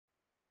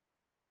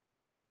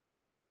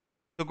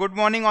So good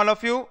morning all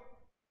of you.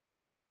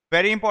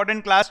 Very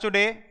important class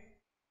today.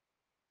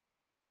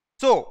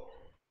 So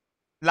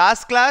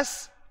last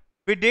class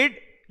we did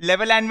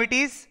level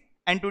annuities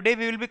and today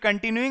we will be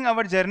continuing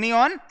our journey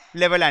on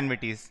level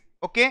annuities.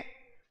 Okay.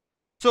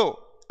 So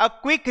a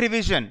quick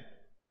revision.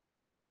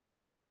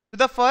 So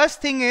the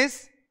first thing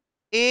is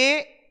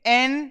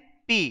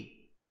ANP.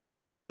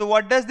 So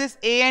what does this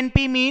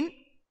ANP mean?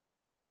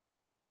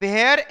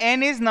 Here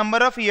N is number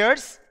of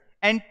years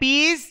and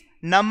P is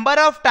number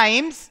of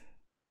times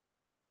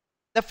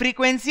the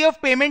frequency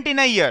of payment in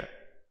a year.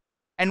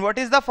 And what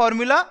is the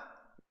formula?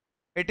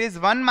 It is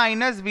 1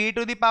 minus V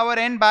to the power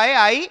N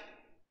by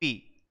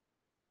IP.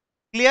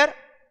 Clear?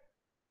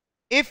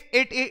 If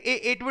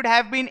it would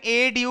have been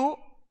A due,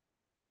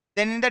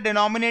 then in the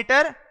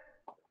denominator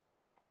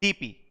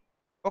DP.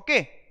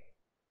 Okay.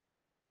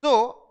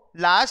 So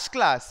last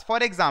class,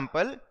 for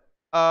example,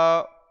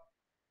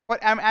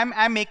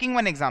 I'm making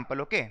one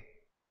example. Okay.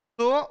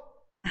 So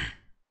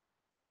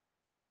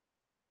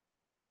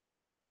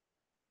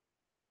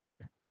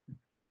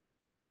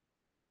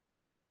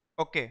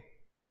okay.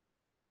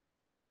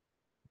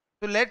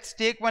 So let's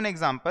take one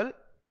example.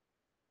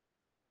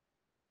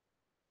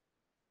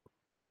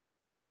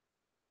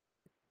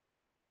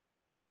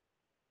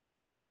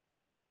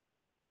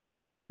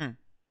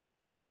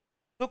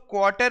 So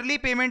quarterly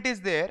payment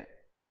is there.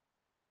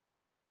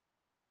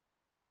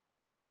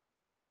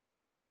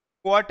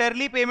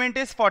 Quarterly payment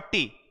is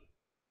 40.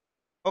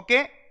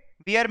 Okay.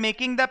 We are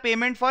making the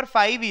payment for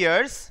 5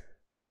 years.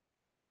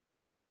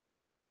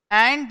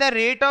 And the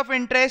rate of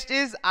interest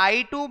is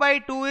I2 by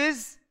 2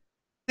 is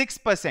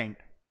 6%.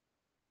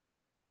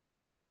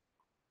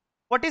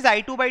 What is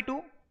I2 by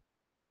 2?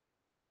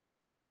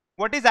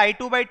 What is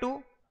I2 by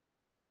 2?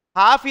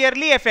 Half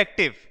yearly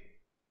effective.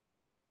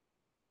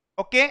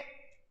 Okay.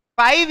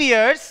 5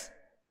 years,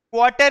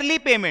 quarterly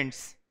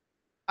payments,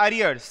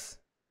 arrears.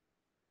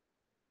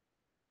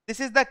 This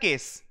is the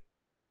case.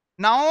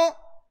 Now,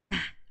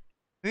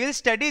 we will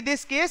study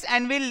this case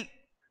and we'll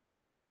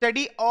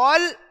study all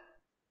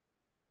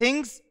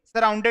things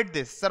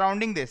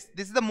surrounding this.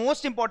 This is the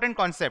most important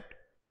concept.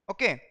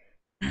 Okay.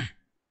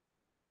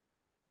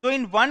 So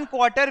in 1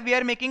 quarter, we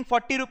are making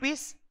 40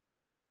 rupees.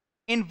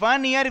 In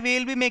 1 year, we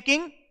will be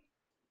making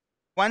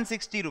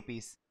 160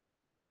 rupees.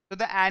 So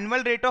the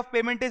annual rate of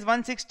payment is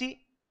 160.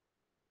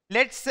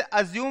 Let's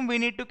assume we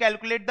need to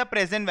calculate the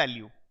present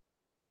value.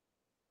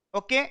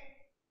 Okay.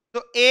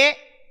 So A,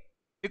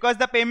 because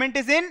the payment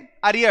is in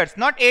arrears,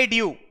 not A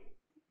due,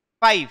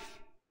 5.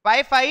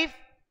 Why 5?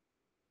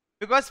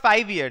 Because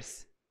 5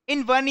 years.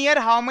 In 1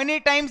 year, how many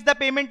times the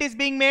payment is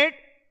being made?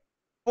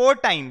 4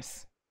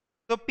 times.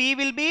 So P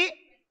will be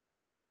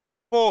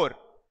 4.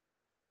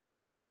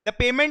 The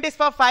payment is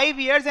for 5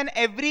 years and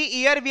every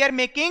year we are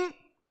making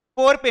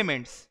 4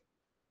 payments.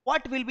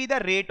 What will be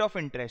the rate of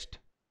interest?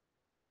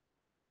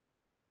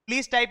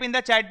 Please type in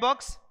the chat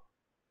box.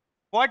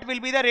 What will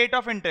be the rate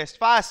of interest?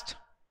 Fast.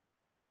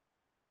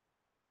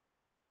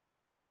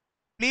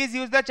 Please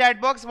use the chat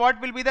box. What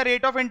will be the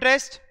rate of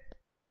interest?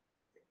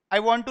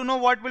 I want to know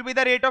what will be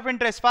the rate of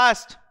interest.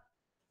 Fast.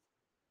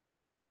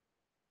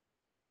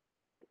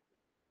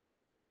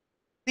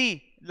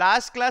 See,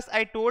 last class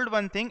I told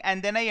one thing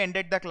and then I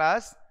ended the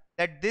class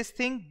that this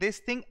thing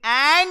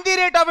and the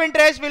rate of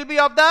interest will be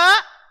of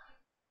the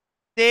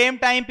same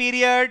time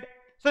period.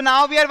 So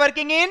now we are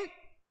working in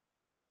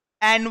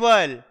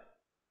annual.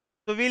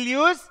 So we'll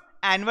use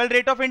annual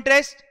rate of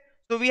interest.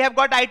 So we have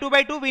got I2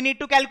 by 2. We need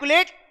to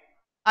calculate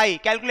I.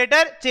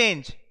 Calculator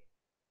change.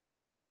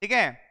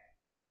 Okay.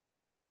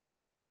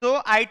 So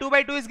I2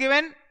 by 2 is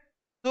given.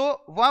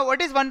 So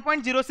what is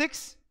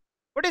 1.06?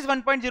 What is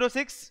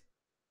 1.06?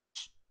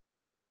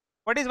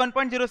 What is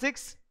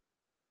 1.06?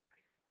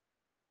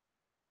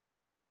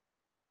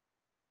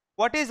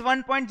 What is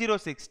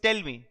 1.06?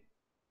 Tell me.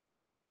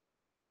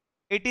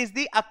 It is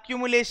the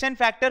accumulation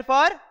factor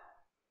for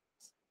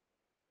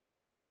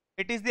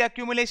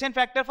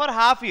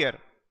half year.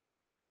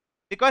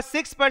 Because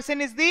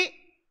 6% is the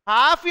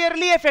half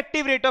yearly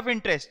effective rate of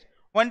interest.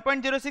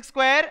 1.06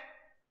 square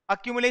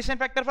accumulation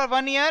factor for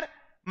 1 year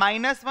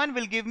minus 1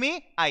 will give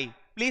me I.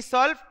 Please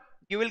solve.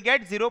 You will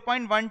get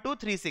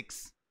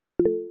 0.1236.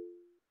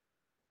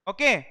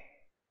 Okay.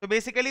 So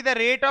basically the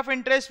rate of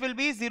interest will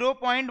be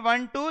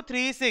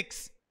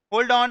 0.1236.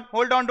 Hold on,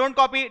 don't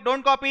copy.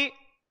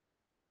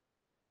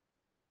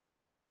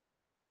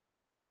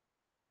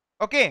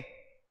 Okay.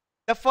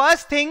 The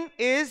first thing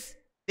is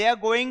they are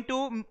going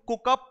to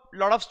cook up a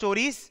lot of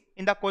stories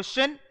in the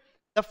question.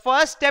 The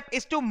first step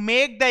is to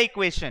make the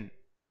equation.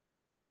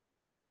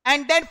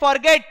 And then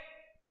forget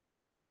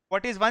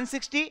what is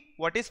 160,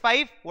 what is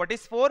 5, what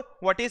is 4,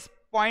 what is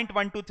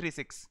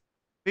 0.1236.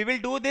 We will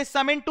do this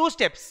sum in 2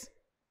 steps.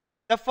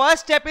 The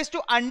first step is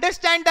to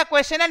understand the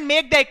question and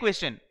make the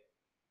equation.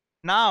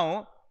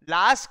 Now,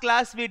 last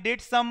class we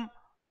did some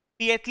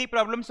PhD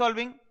problem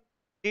solving.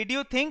 Did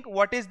you think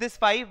what is this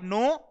 5?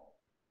 No.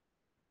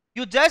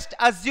 You just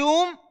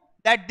assume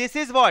that this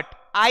is what?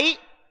 I,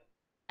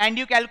 and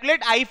you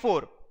calculate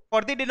I4.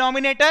 For the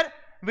denominator,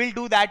 we'll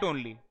do that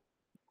only.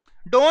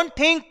 Don't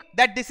think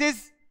that this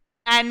is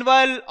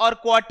annual or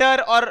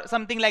quarter or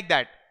something like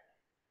that.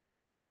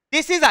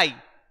 This is I.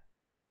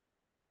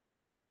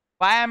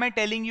 Why am I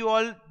telling you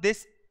all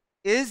this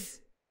is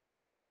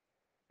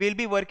we'll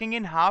be working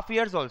in half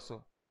years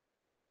also.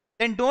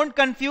 Then don't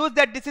confuse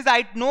that this is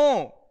I.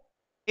 No.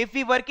 If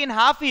we work in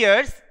half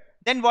years,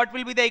 then what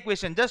will be the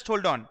equation? Just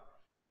hold on.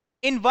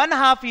 In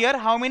 1/2 year,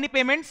 how many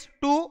payments?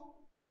 2.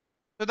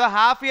 So the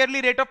half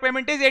yearly rate of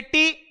payment is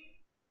 80.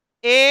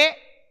 A,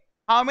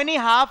 how many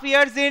half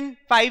years in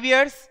 5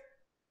 years?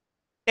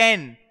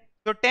 10.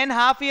 So 10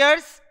 half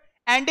years.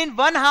 And in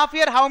 1/2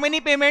 year, how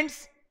many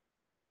payments?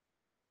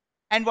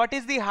 And what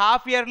is the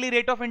half yearly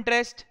rate of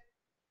interest?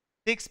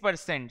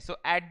 6%. So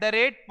at the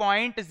rate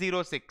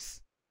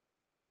 0.06.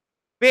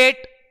 Wait,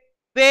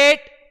 wait.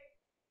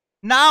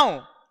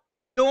 Now,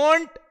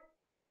 don't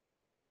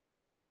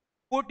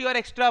put your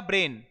extra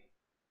brain.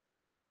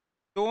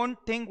 Don't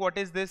think what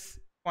is this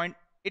point.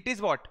 It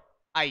is what?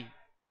 I.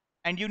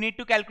 And you need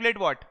to calculate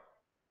what?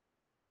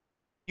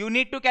 You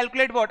need to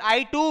calculate what?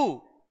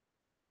 I2.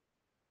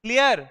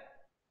 Clear?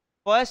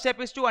 First step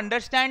is to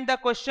understand the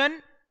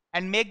question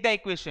and make the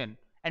equation.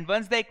 And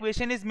once the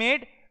equation is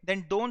made,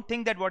 then don't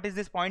think that what is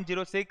this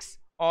 0.06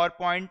 or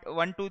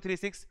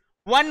 0.1236.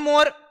 One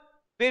more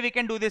way we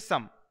can do this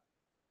sum.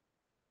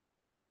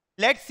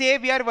 Let's say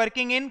we are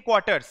working in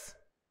quarters.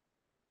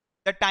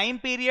 The time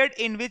period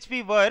in which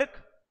we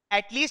work,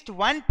 at least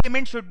one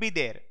payment should be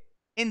there.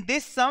 In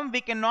this sum,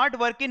 we cannot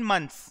work in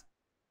months.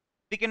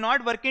 We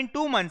cannot work in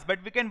 2 months,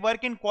 but we can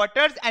work in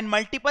quarters and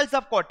multiples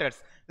of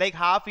quarters, like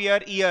half year,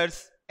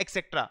 years,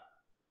 etc.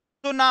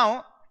 So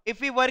now,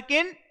 if we work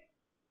in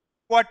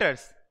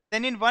quarters,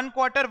 then in 1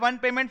 quarter, 1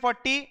 payment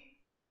 40.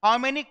 How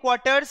many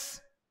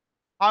quarters?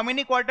 How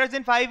many quarters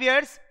in 5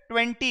 years?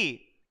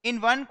 20.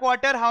 In 1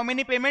 quarter, how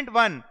many payment?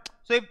 1.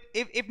 So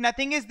if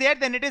nothing is there,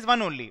 then it is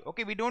 1 only.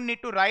 Okay, we don't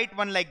need to write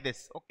 1 like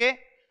this. Okay.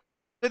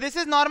 So this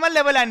is normal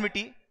level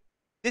annuity.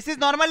 This is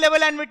normal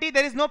level annuity.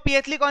 There is no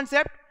PHL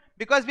concept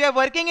because we are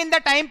working in the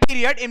time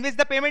period in which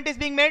the payment is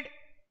being made.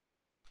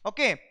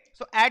 Okay.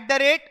 So at the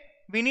rate,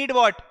 we need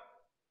what?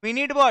 We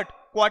need what?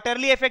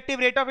 Quarterly effective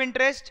rate of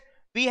interest.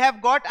 We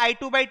have got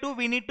I2 by 2.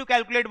 We need to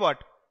calculate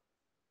what?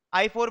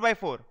 I4 by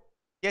 4.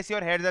 Yes,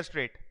 your heads are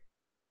straight.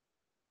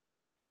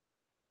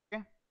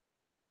 Okay.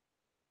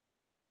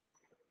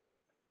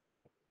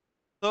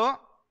 So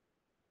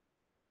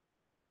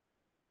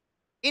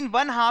in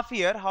 1/2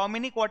 year, how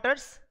many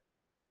quarters?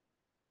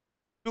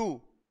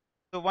 2.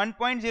 So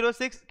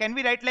 1.06, can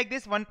we write like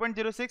this?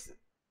 1.06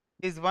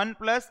 is 1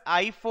 plus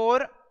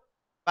I4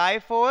 by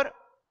 4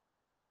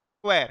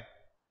 square.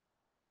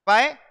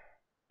 Why?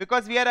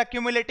 Because we are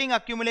accumulating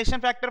accumulation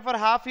factor for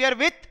half year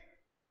with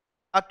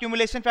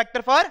accumulation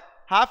factor for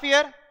half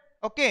year.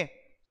 Okay.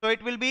 So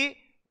it will be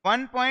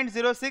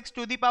 1.06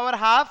 to the power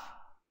half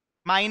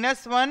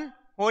minus 1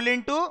 whole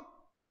into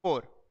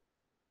 4.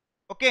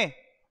 Okay.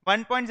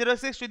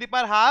 1.06 to the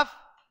power half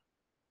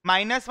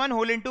minus 1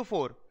 whole into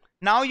 4.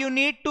 Now you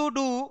need to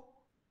do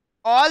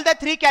all the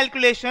 3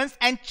 calculations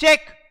and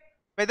check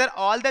whether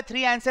all the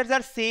 3 answers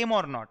are same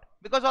or not.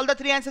 Because all the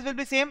 3 answers will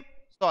be same,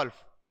 solve.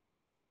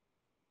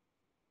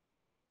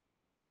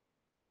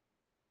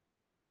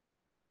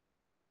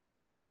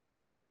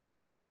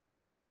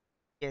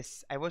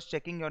 Yes, I was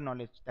checking your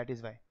knowledge, that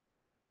is why.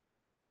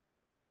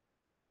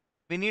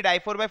 We need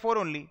I4 by 4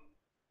 only.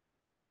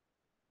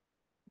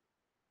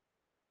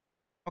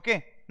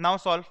 Okay, now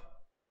solve.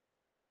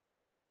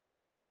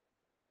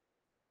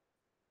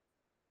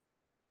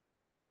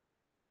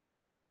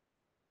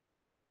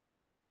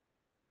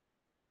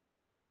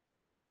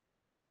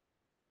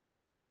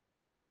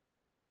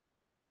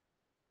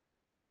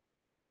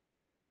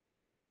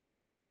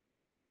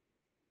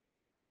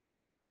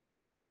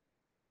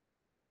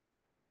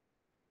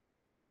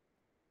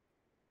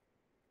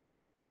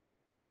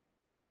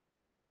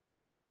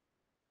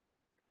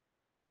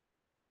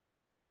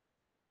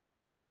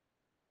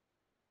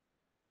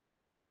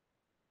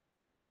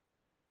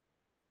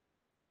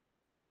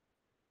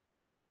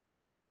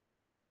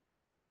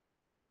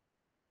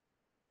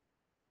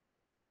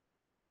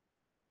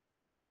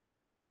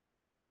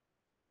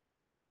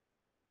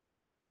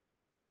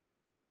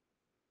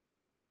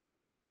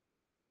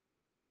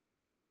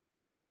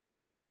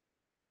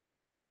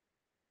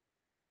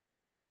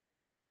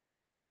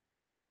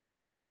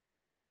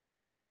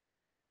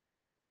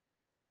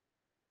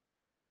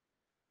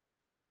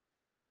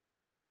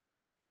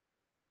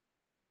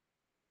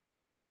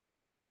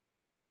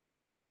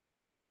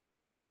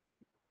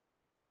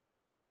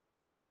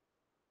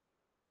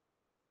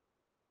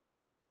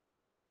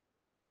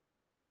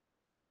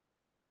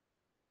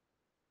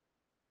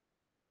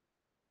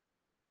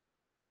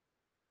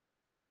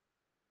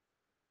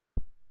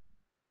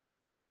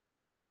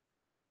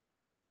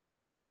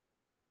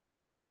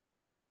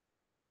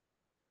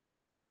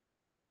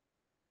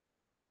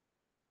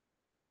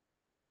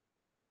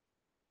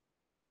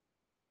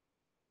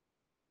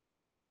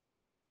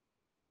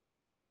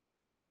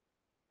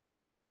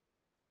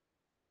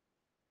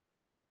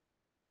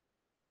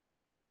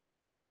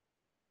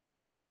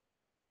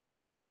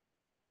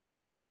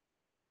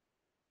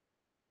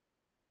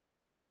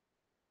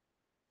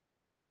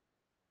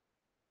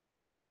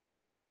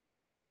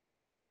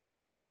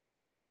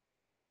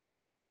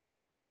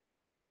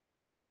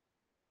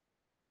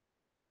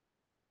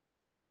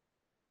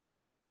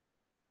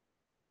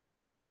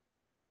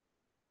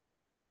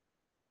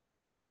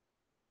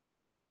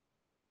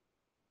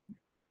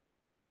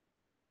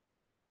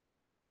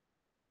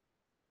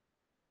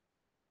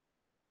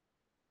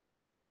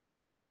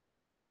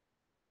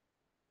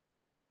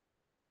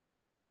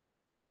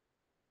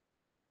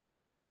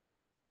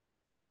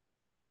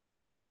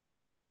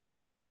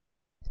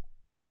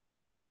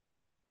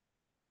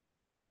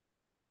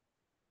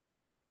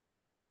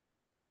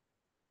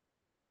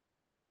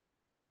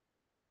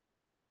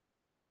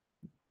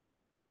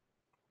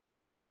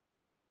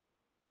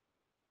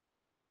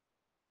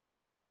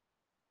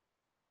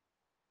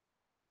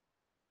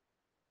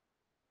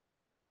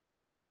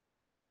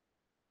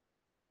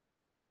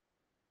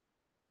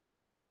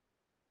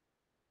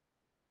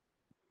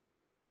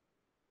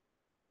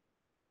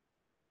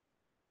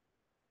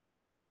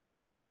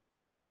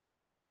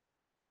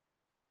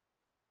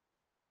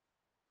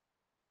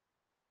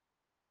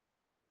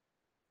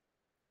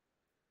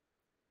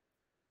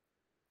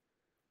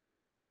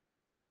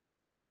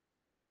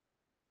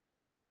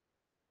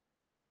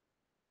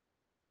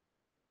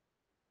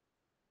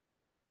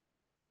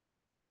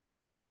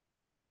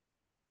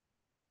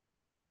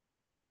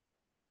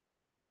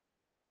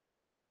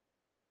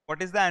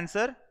 What is the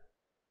answer?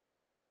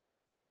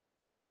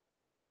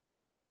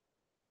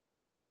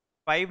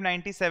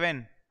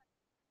 597.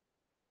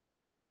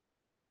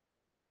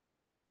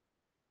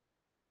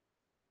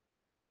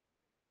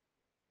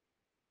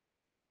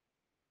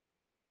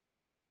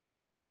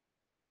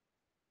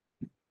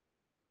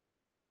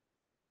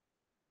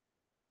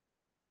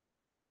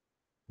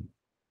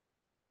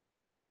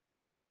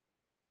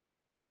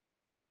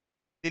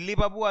 Dilli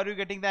Babu, are you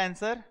getting the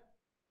answer?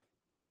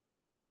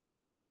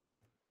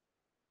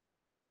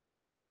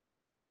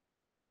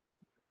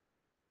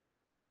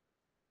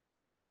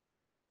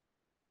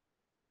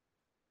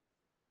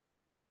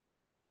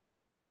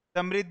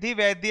 Samriddhi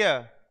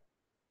Vaidya,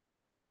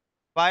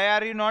 why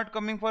are you not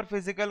coming for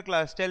physical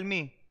class? Tell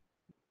me.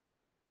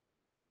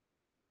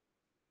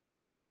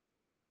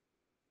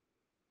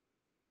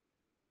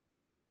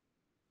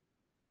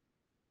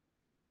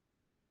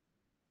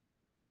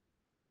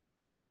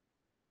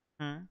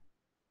 Hmm.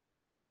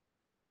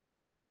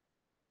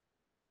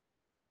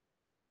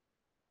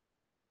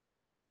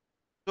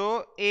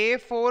 So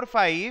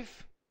A45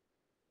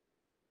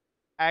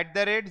 at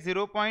the rate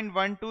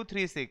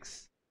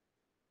 0.1236.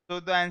 So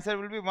the answer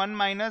will be 1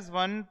 minus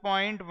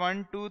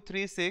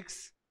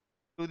 1.1236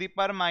 to the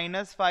power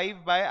minus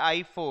 5 by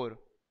I4.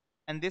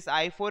 And this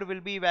I4 will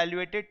be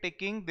evaluated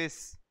taking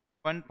this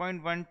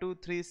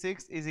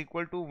 1.1236 is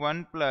equal to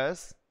 1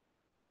 plus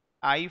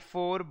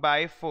I4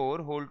 by 4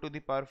 whole to the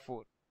power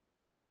 4.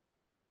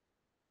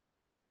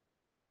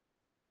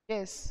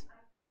 Yes.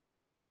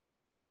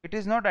 It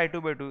is not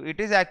I2 by 2.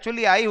 It is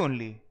actually I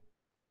only.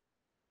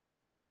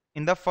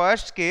 In the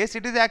first case,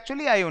 it is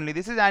actually I only.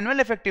 This is annual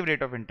effective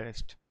rate of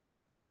interest.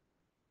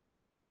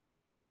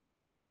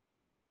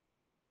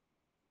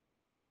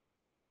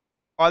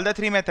 All the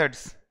three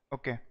methods.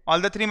 Okay. All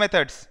the three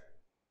methods.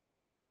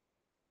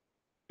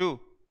 2.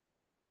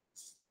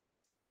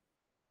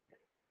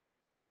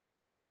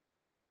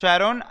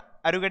 Sharon,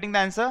 are you getting the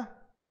answer?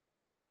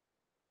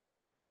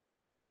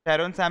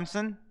 Sharon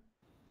Sampson?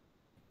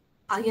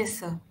 Yes,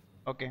 sir.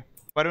 Okay.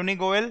 Varuni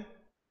Goel?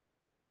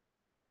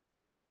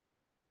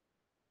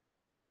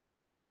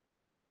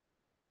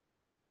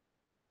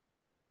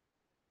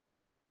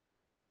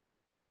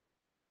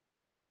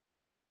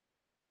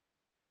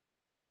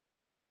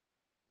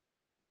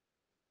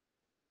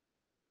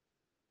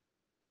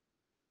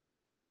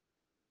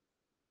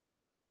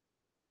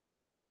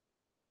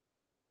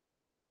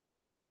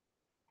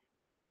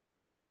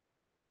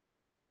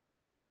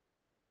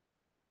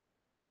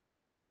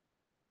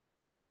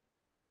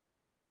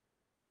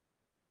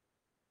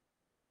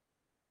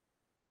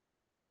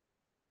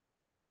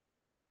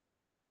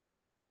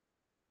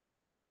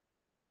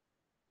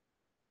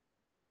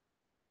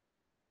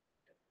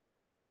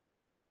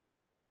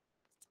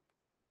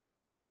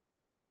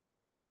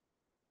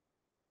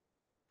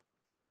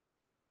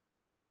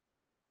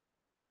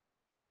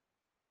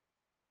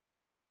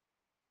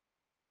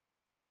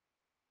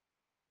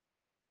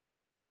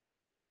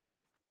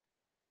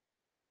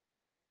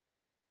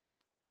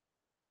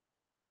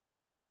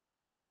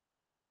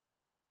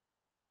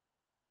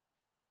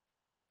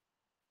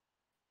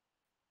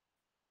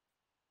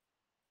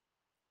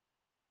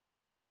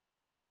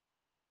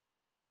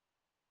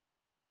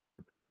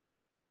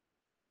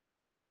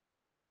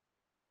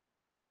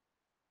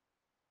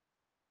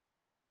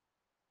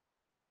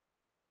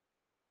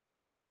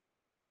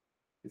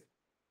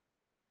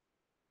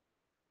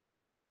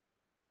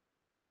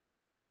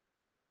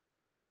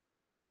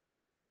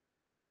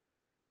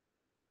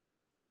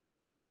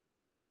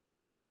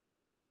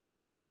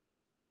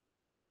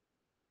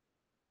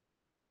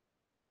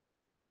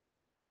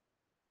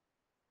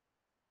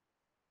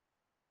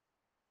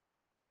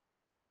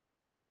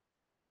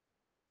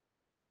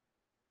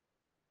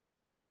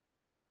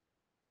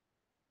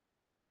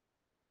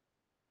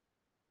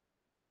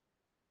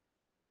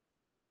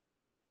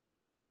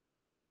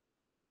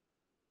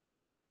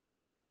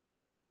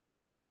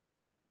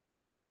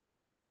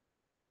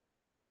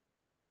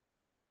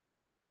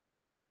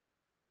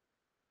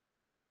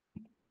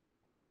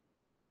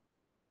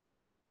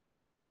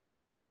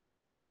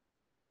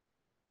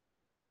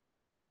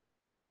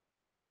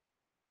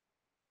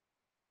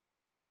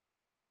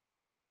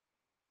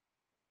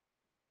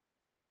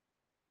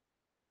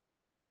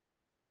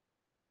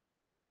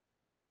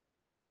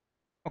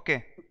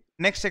 Okay.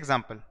 Next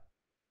example.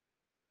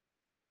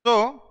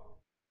 So,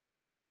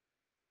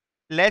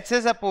 let's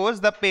say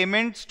suppose the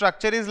payment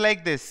structure is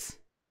like this.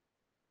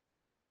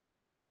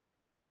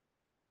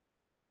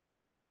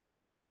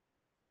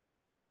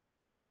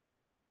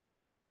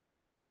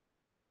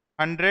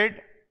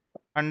 100,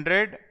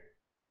 100,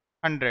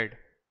 100.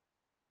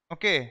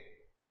 Okay.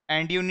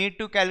 And you need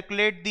to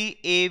calculate the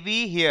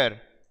AV here.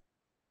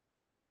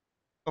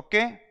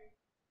 Okay.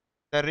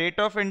 The rate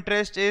of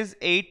interest is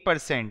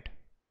 8%.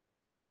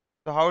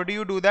 So how do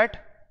you do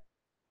that?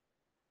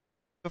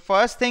 The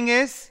first thing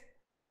is,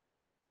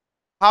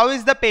 how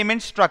is the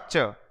payment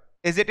structure?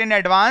 Is it in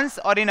advance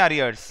or in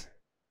arrears?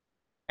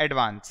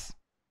 Advance.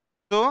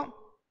 So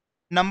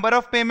number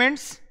of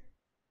payments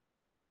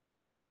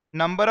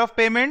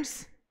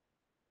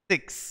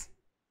 6.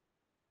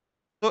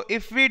 So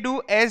if we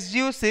do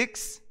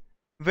SGU6,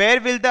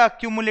 where will the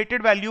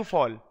accumulated value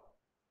fall?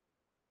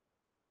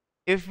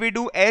 If we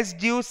do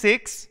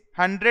SGU6,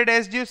 100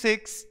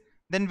 SGU6,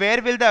 then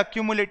where will the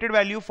accumulated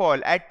value fall?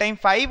 At time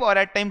 5 or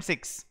at time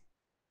 6?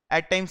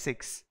 At time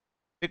 6.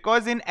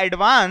 Because in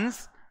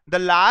advance, the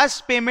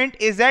last payment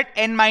is at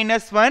n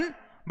minus 1,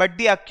 but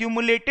the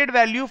accumulated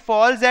value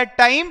falls at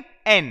time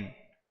n.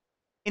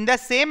 In the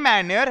same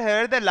manner,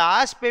 here the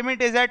last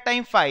payment is at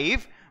time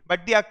 5,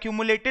 but the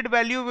accumulated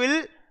value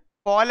will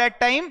fall at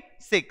time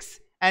 6.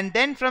 And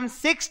then from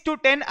 6 to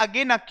 10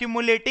 again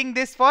accumulating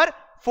this for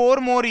 4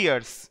 more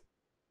years.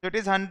 So it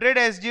is 100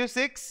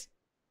 SGU6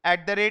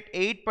 at the rate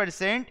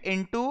 8%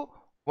 into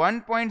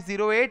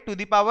 1.08 to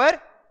the power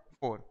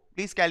 4.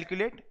 Please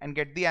calculate and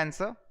get the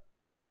answer.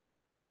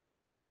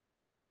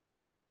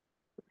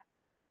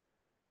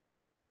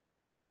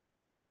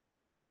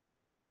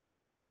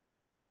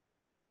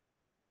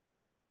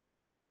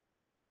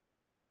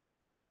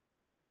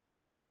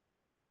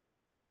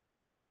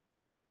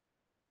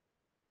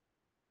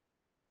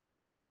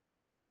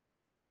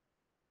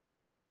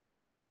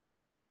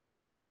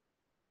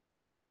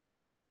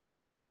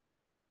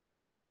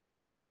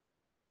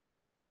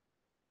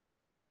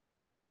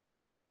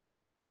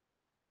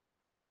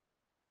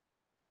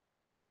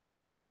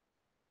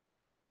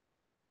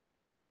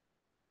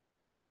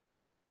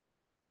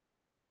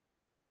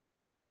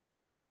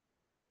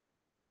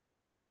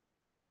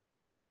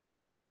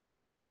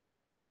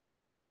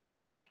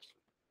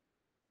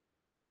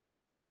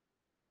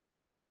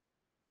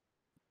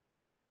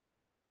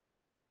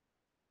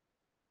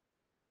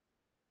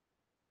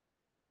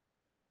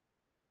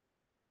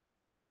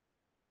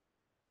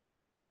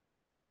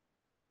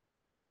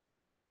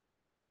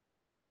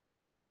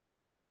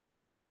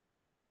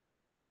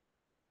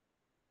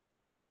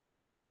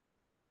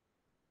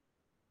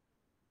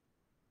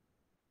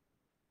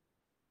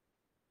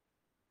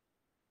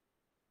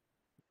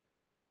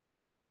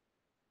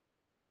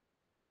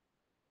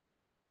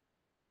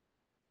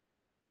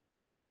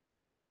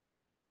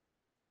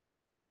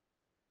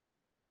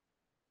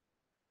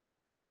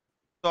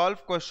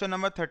 Solve question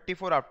number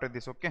 34 after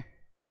this, okay?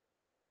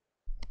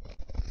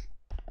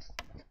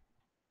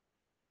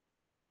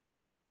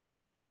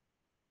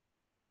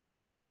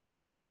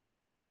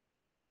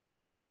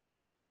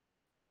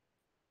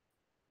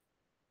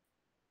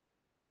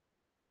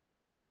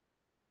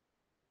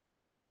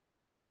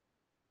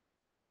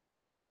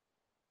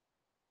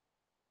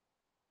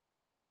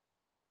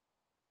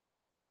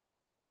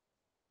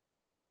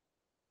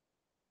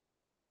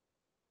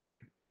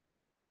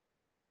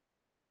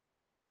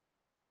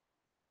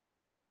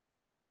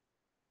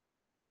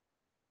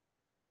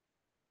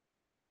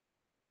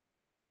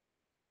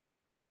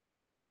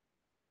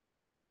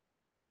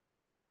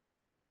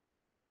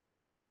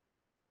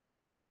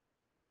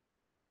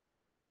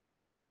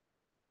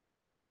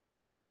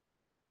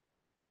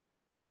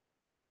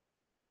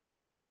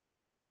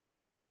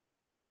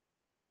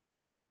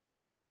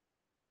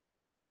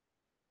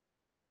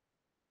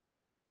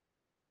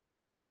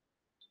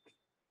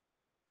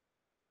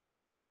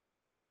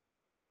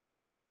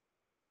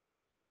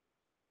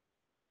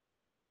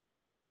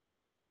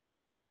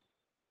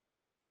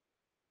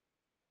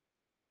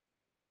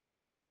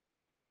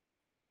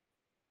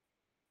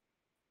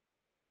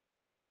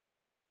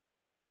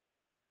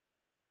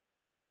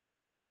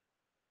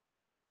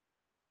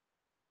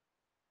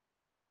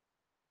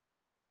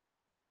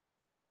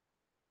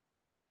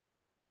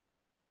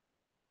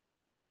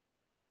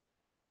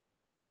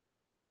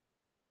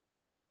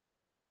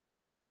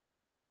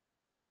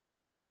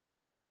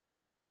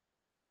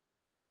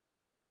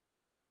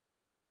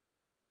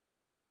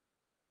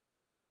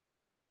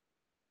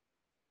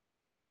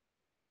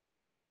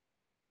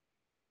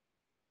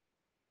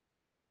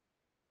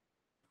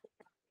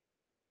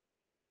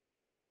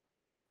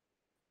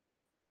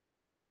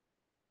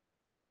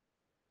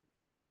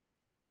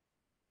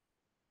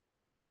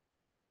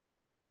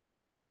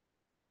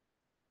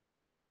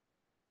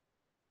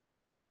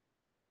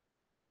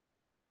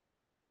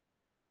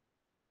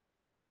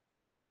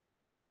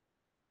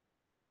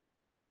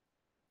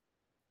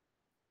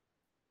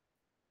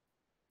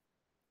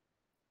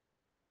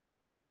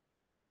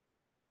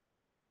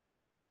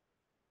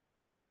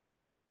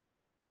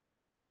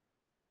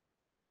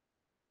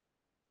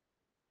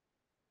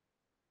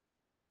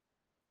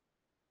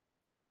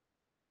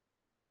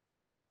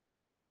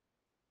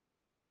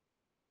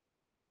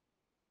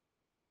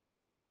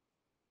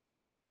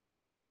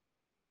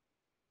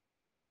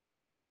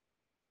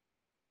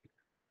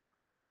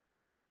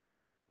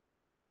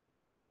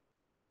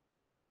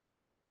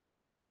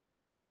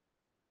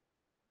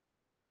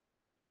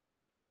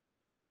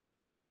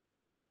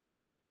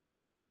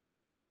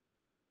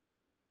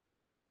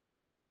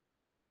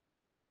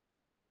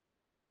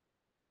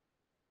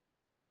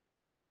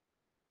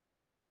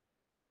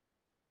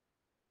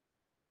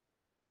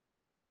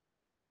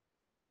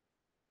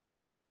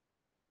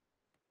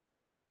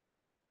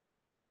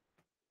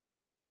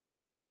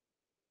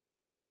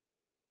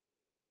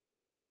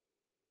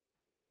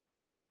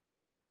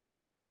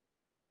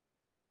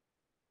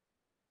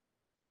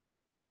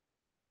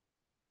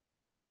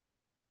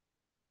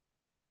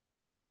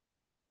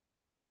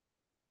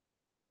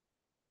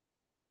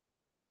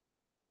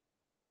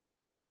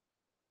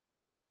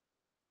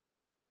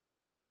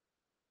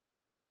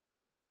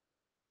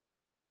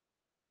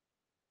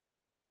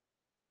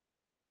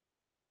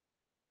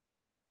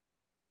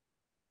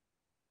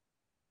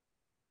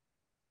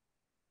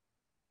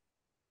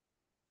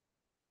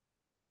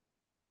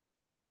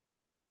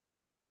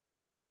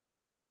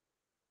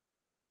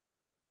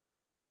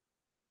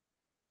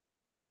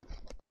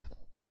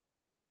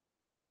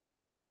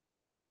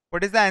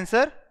 What is the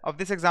answer of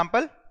this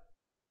example?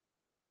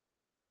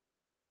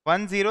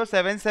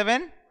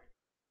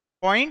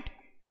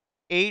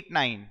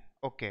 1077.89.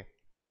 Okay.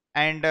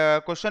 And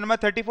question number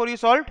 34 you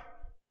solved?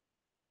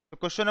 So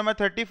question number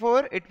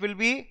 34, it will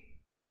be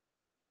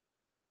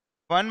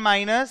 1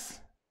 minus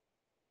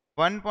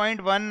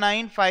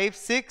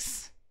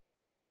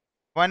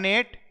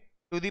 1.195618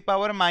 to the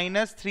power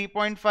minus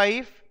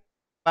 3.5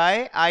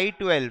 by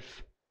I12,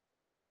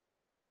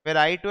 where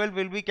I12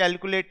 will be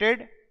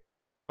calculated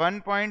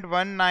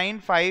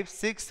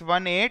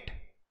 1.195618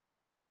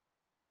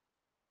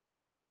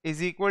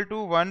 is equal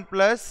to 1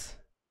 plus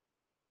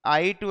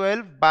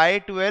I12 by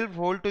 12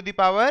 whole to the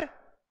power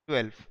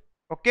 12.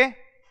 Okay.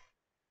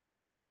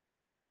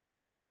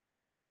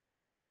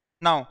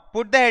 Now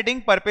put the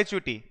heading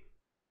perpetuity.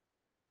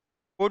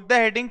 Put the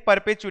heading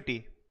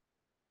perpetuity.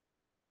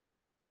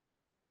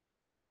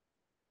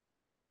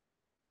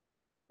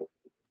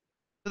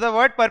 So the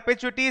word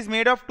perpetuity is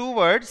made of two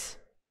words: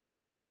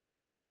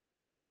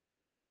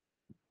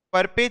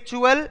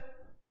 perpetual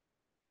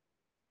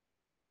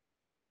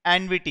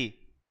annuity.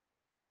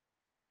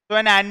 So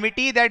an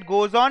annuity that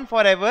goes on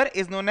forever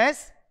is known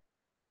as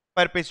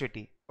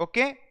perpetuity.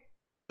 Okay.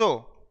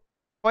 So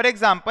for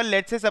example,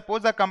 let's say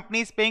suppose a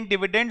company is paying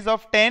dividends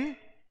of 10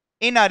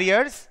 in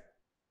arrears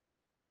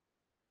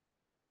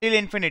till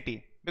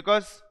infinity,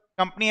 because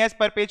company has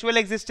perpetual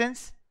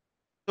existence.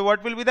 So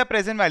what will be the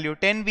present value?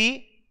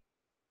 10v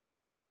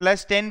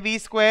plus 10v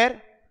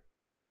square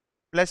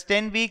plus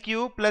 10v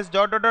cube plus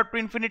dot dot dot to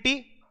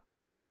infinity,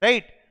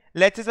 right?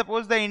 Let's say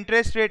suppose the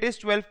interest rate is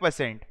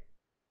 12%.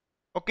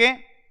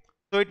 Okay,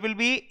 so it will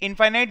be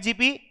infinite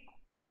GP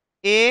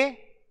A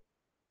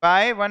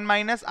by 1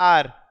 minus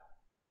R.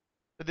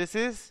 So this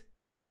is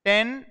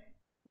 10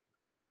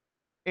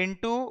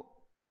 into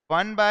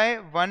 1 by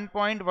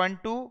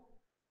 1.12,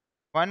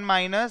 1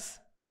 minus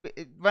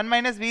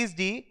v is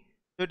D,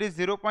 so it is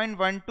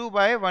 0.12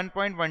 by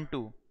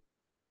 1.12.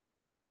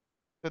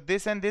 So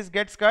this and this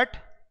gets cut.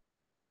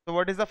 So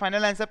what is the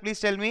final answer? Please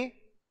tell me.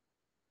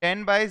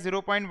 10 by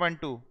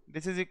 0.12.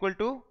 This is equal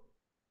to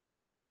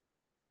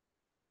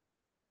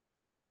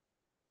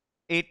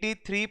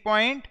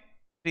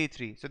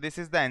 83.33. So this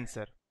is the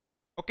answer.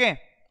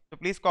 Okay. So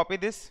please copy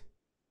this.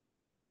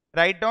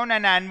 Write down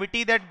an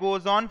annuity that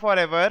goes on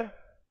forever.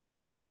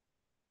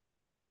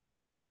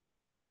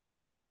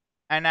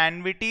 An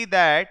annuity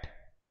that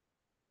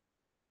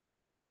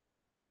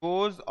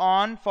goes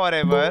on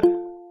forever.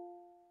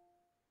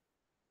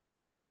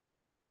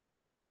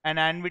 An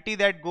annuity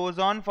that goes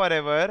on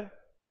forever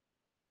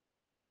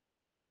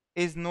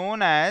is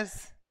known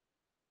as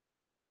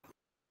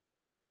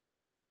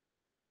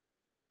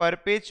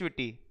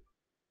perpetuity.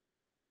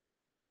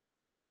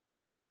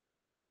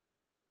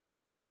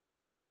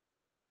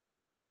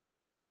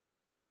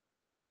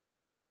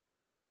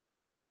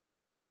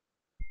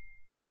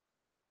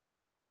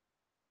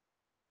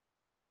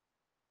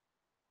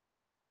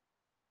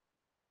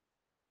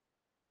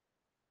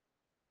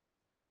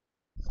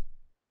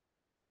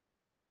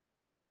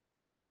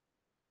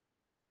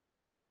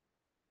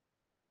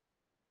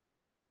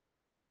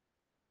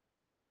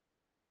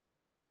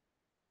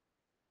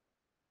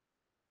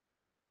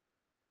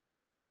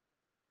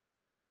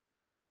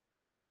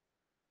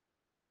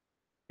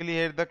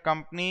 Here the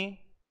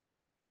company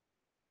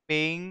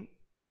paying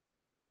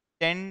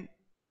 10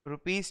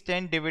 rupees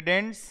 10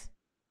 dividends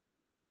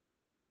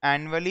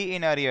annually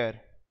in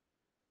arrear.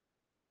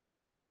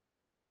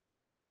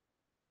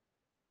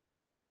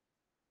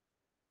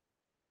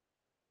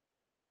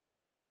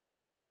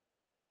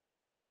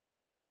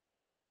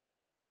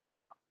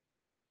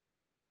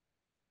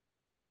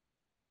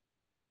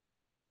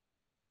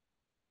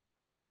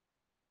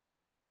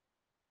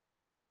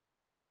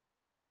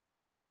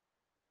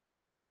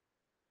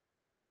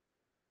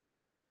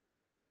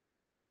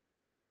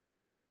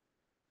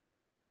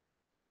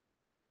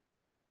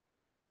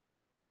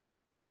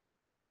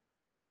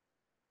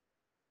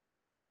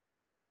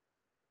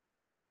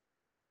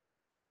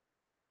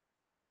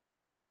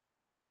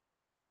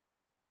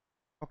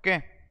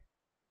 Okay.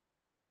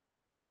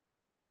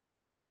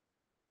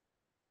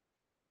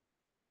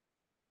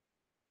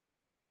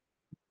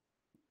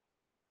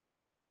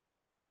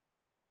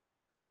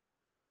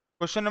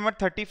 Question number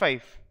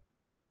 35.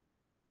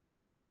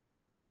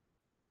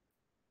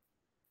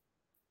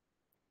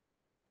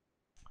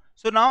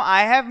 So now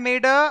I have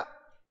made a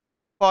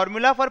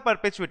formula for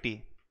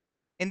perpetuity.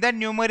 In the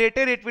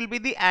numerator it will be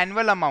the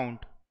annual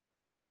amount.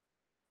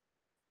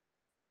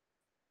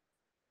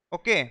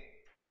 Okay.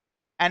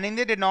 And in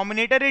the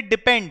denominator it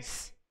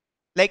depends.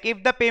 Like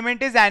if the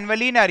payment is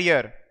annually in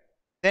arrear,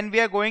 then we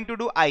are going to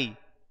do I.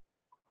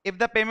 If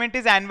the payment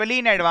is annually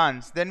in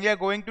advance, then we are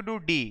going to do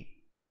D.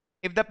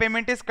 If the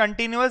payment is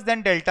continuous,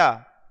 then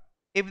delta.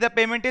 If the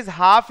payment is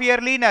half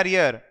yearly in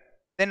arrear,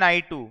 then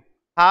I2.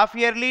 Half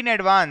yearly in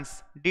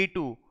advance,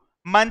 D2.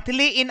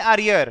 Monthly in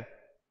arrear,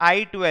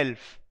 I12.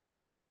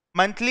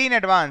 Monthly in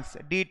advance,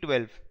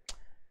 D12.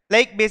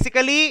 Like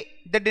basically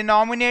the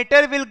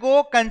denominator will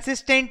go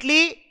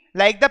consistently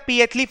like the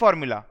Piatley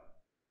formula.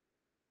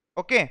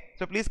 Okay,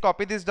 so please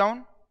copy this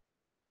down.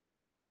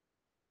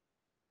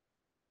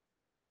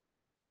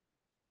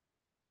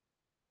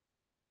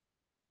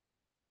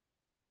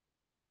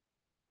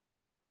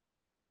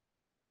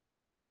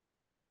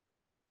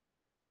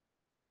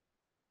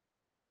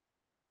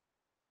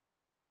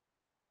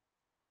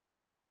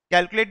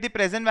 Calculate the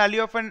present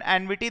value of an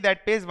annuity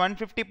that pays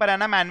 150 per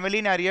annum annually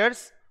in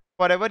arrears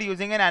forever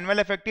using an annual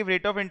effective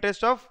rate of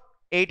interest of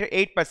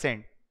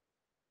 8%.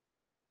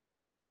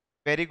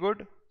 Very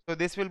good. So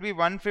this will be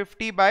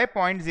 150 by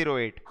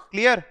 0.08.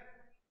 Clear?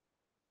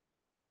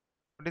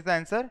 What is the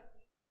answer?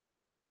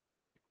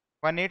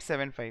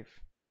 1875.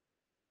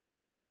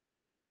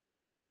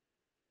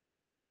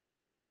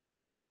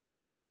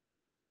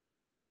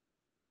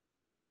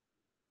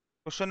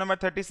 Question number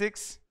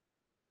 36.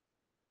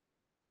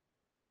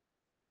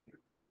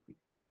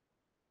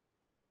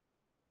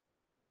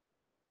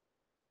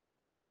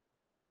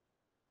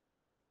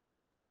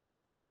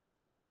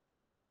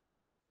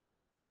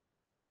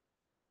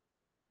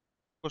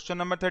 Question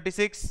number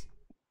 36.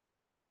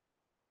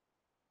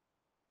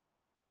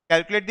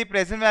 Calculate the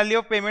present value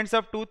of payments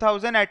of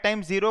 2000 at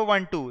time 0,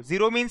 1, 2.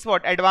 0 means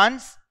what?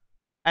 Advance,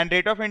 and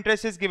rate of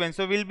interest is given.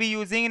 So we'll be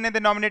using in the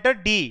denominator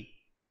D.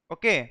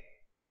 Okay.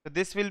 So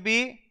this will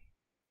be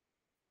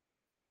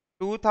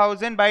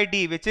 2000 by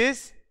D, which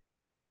is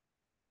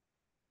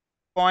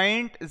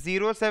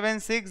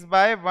 0.076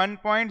 by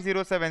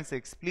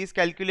 1.076. Please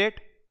calculate.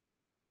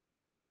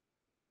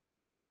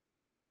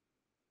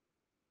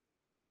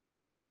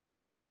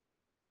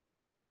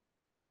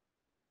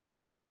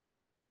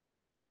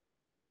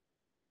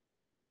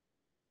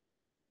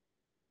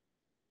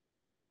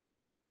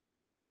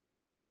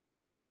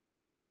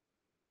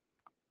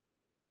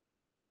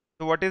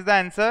 So what is the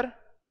answer?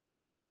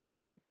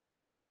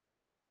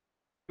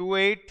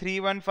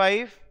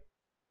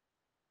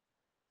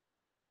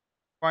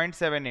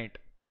 28315.78.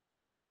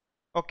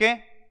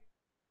 Okay.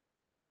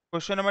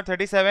 Question number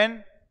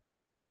 37.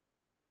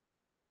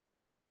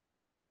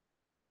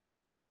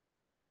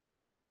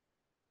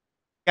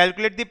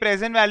 Calculate the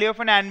present value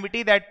of an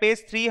annuity that pays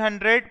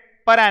 300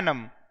 per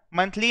annum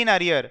monthly in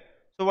arrear.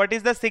 So what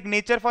is the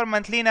signature for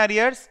monthly in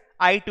arrears?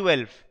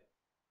 I-12.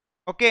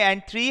 Okay,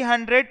 and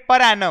 300 per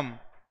annum.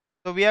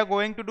 So we are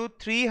going to do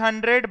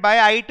 300 by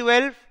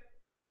I-12.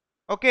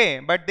 Okay,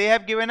 but they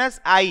have given us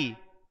I.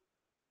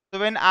 So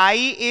when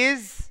I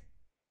is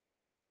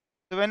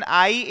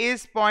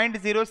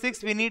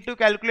 0.06, we need to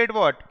calculate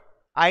what?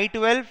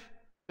 I-12.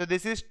 So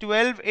this is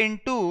 12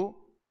 into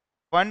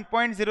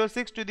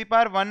 1.06 to the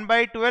power 1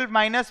 by 12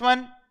 minus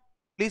 1.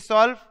 Please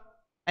solve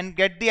and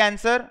get the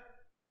answer.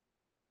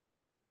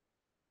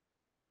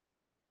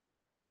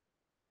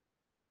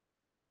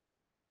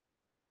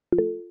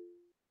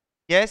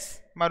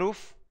 Yes,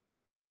 Maruf?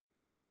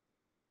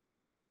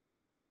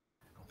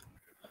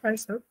 Hi,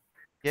 sir.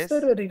 Yes.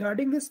 Sir,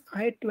 regarding this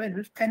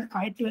I-12 and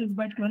I-12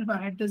 by 12, I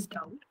had this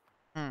doubt.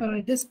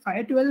 This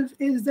I-12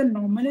 is the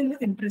nominal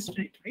interest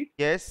rate, right?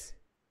 Yes.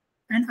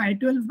 And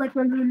I-12 by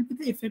 12 will be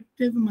the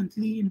effective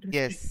monthly interest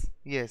rate. Yes.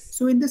 Yes.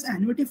 So in this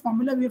annuity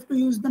formula, we have to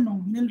use the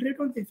nominal rate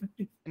or the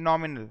effective?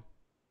 Nominal.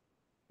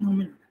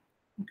 Nominal.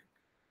 Okay.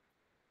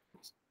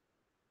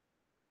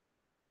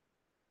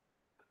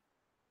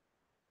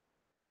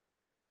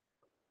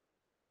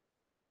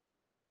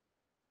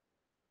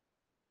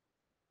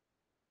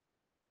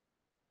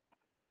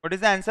 What is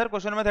the answer?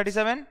 Question number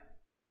 37.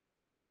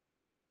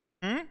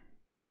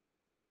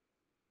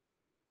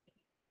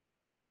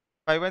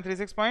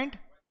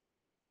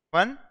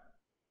 5136.1.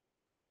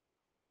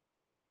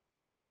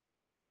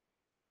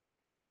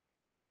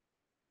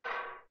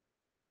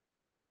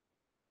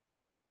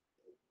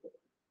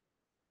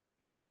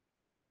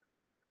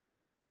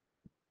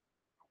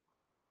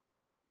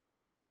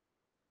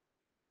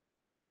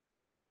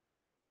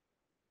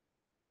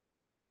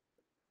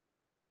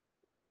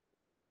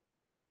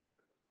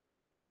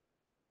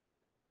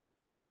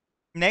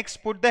 Next,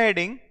 put the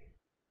heading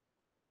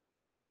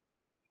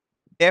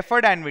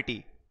Deferred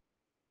Annuity.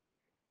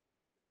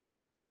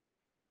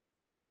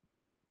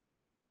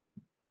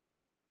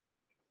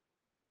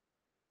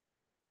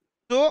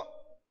 So,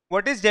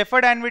 what is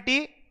deferred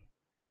annuity?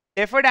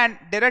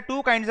 There are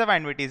two kinds of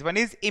annuities. One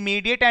is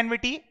immediate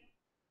annuity,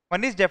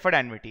 one is deferred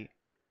annuity.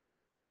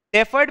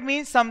 Deferred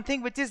means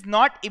something which is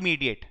not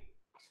immediate.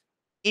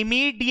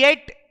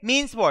 Immediate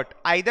means what?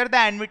 Either the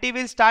annuity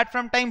will start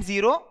from time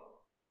 0,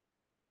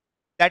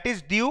 that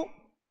is due,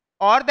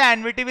 or the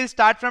annuity will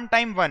start from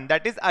time 1,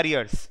 that is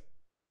arrears.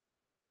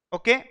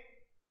 Okay.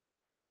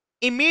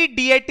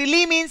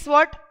 Immediately means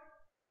what?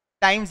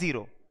 Time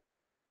 0.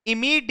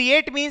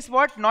 Immediate means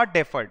what? Not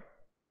deferred.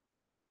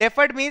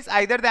 Deferred means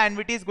either the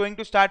annuity is going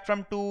to start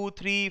from 2,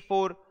 3,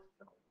 4.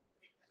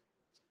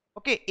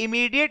 Okay.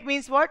 Immediate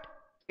means what?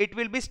 It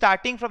will be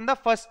starting from the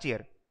first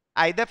year,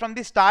 either from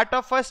the start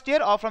of first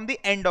year or from the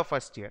end of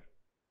first year.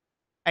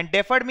 And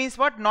deferred means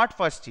what? Not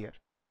first year.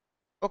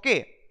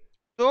 Okay.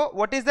 So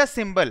what is the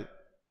symbol?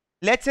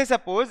 Let's say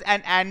suppose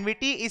an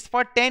annuity is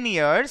for 10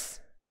 years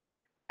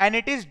and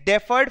it is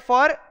deferred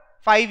for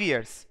 5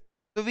 years.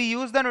 So we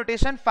use the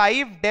notation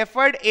 5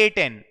 deferred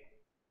A10.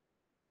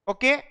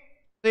 Okay.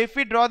 So if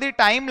we draw the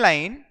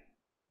timeline,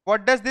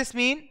 what does this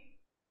mean?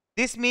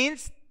 This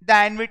means the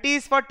annuity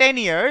is for 10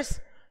 years,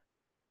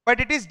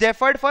 but it is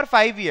deferred for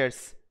 5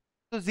 years.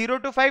 So 0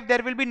 to 5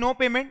 there will be no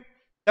payment.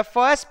 The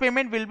first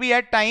payment will be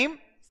at time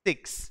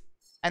 6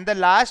 and the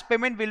last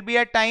payment will be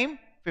at time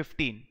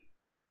 15.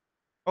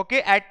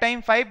 Okay, at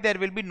time 5 there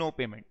will be no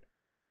payment.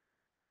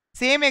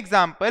 Same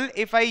example,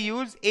 if I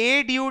use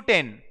A due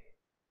 10,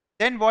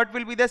 then what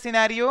will be the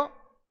scenario?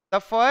 The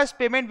first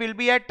payment will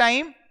be at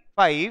time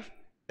 5,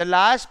 the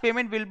last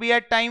payment will be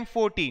at time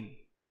 14.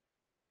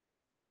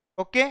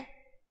 Okay,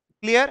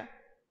 clear?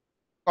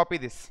 Copy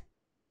this.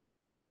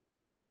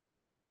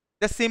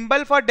 The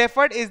symbol for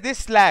deferred is this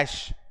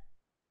slash.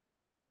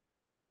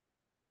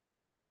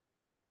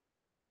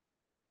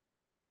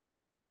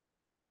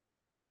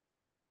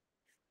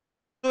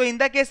 So in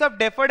the case of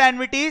deferred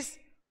annuities,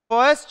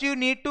 first you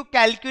need to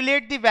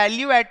calculate the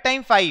value at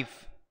time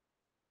 5.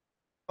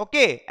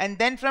 Okay, and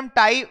then from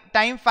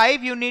time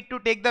 5 you need to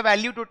take the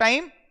value to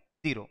time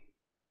 0.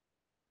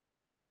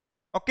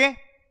 Okay.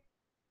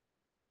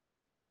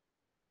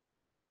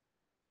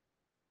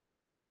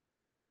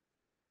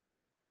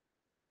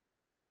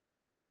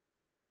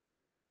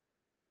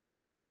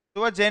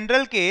 So a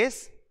general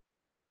case,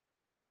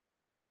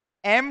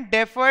 M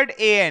deferred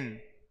AN.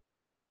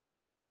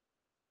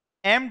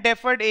 M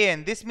deferred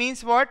AN. This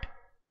means what?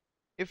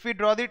 If we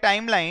draw the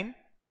timeline,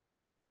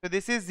 so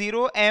this is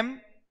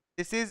 0M,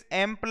 this is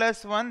M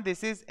plus 1,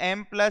 this is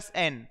M plus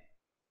N.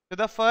 So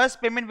the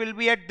first payment will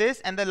be at this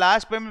and the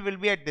last payment will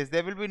be at this.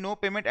 There will be no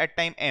payment at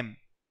time M.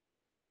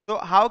 So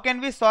how can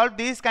we solve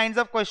these kinds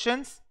of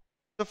questions?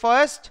 So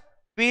first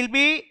we will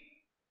be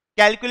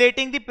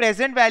calculating the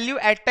present value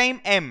at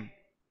time M.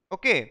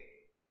 Okay.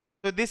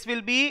 So this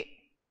will be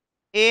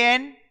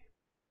AN.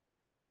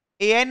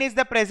 AN is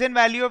the present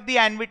value of the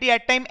annuity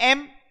at time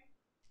M.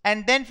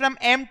 And then from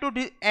M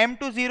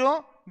to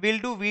 0, we'll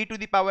do V to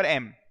the power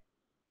M.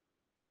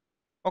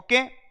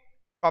 Okay.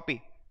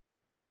 Copy.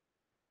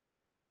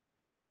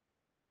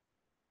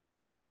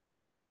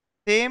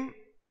 Same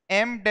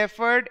M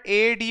deferred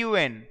A due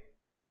N.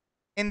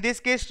 In this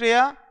case,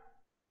 Shreya,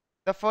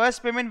 the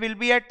first payment will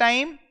be at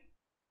time.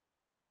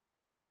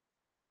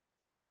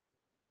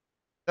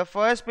 The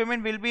first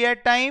payment will be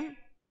at time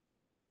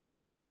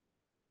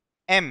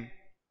M.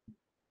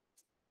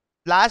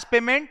 Last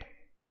payment,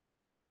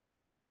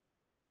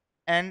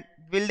 and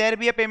will there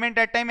be a payment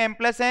at time M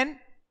plus N?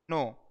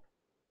 No.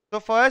 So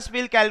first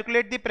we'll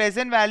calculate the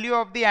present value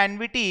of the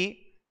annuity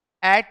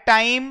at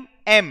time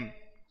M.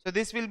 So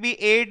this will be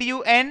A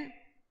due N,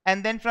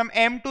 and then from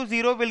M to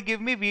 0 will give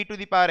me V to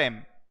the power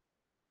M.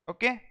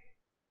 Okay.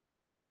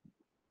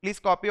 Please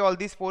copy all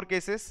these 4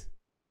 cases.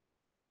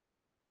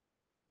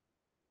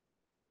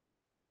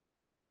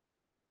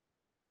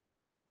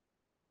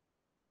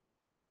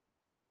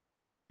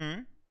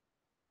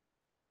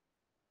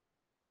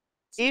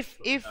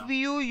 If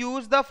you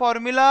use the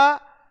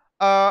formula,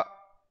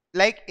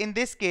 like in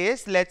this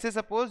case, let's say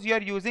suppose you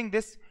are using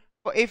this,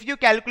 if you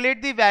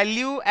calculate the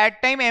value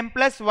at time M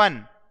plus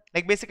 1,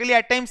 like basically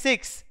at time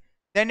 6,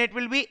 then it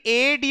will be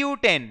A due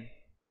 10,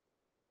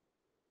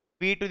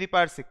 V to the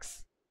power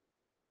 6.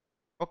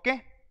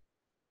 Okay.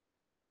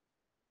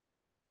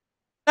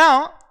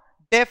 Now,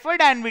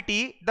 deferred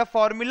annuity, the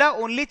formula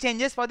only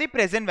changes for the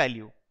present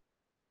value.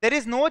 There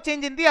is no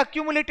change in the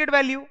accumulated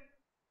value,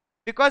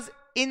 because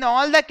in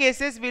all the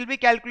cases we'll be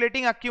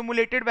calculating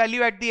accumulated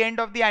value at the end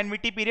of the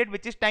annuity period,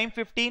 which is time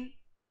 15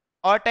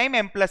 or time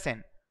M plus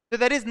N. So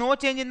there is no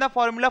change in the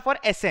formula for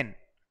SN.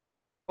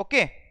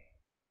 Okay.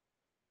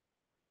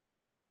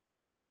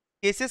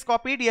 Cases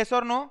copied, yes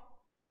or no?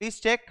 Please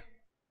check.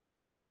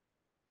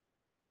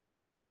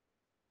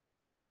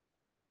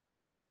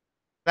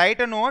 Write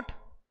a note.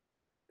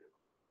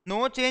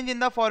 No change in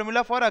the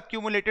formula for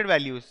accumulated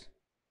values.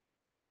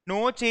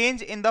 No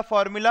change in the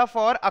formula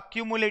for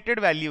accumulated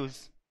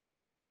values.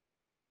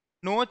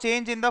 No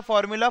change in the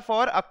formula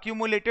for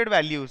accumulated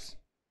values.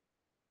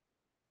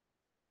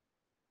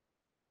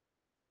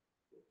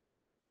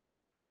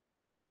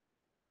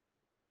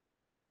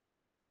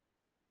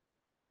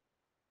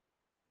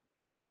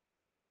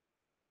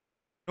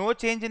 No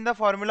change in the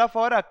formula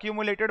for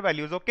accumulated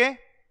values. Okay.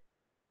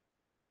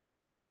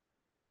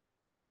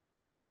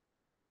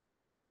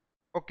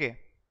 Okay.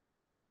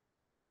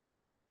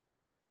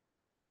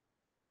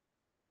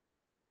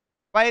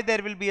 Why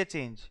there will be a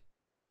change?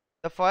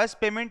 The first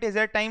payment is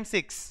at time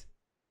 6.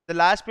 The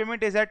last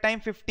payment is at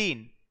time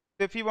 15.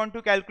 So if you want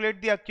to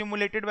calculate the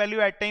accumulated value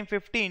at time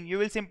 15, you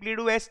will simply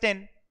do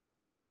S10.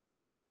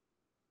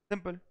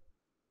 Simple.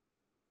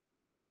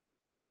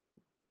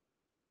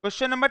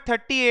 Question number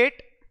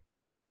 38.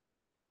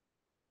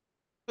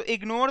 So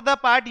ignore the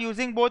part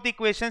using both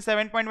equations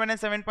 7.1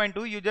 and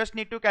 7.2. You just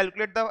need to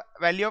calculate the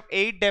value of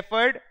 8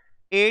 deferred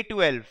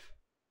A12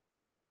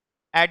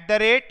 at the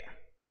rate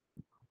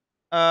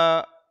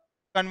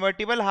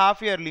convertible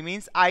half yearly,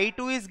 means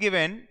I2 is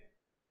given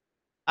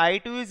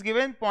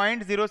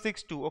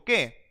 0.062.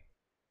 Okay.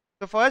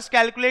 So first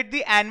calculate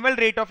the annual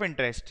rate of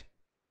interest.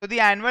 So the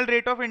annual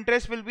rate of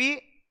interest will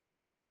be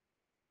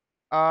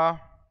 1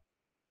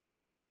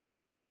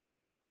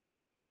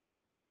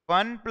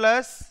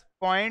 plus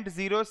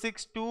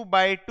 0.062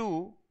 by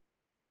 2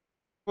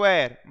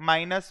 square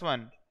minus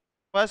 1.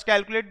 First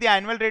calculate the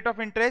annual rate of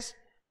interest.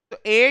 So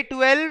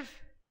A12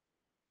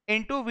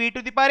 into V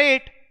to the power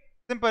 8.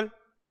 Simple.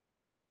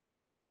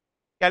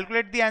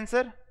 Calculate the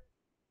answer.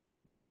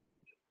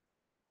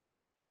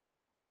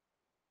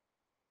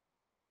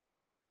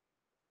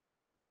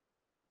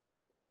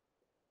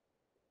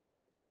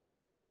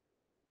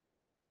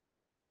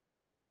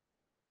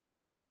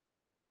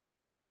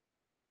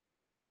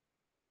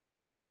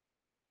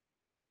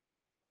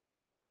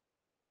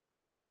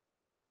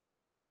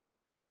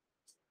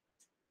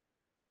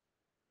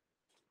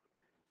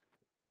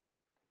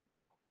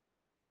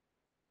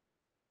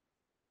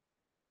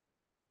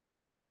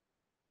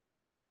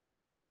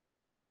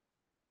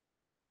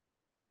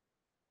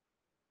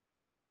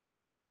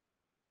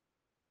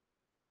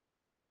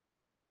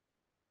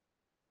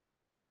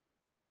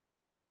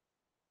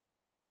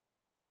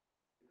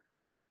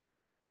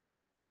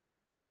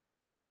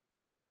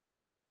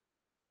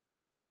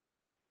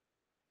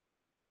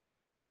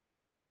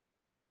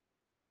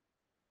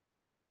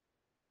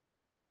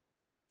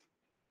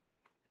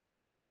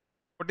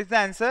 What is the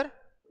answer?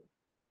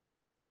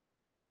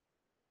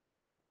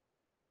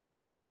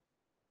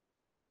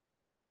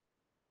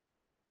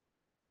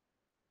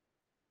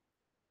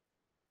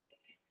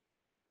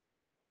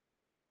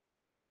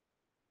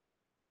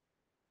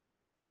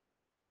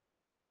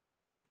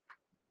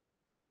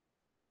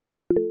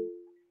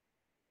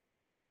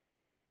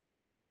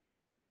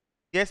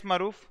 Yes,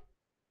 Maruf.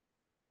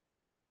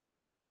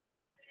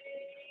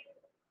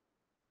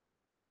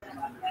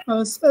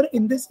 Sir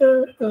in this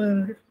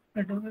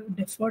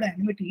deferred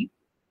annuity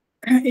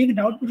एक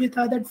doubt मुझे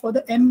था that for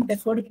the M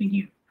deferred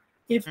period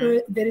if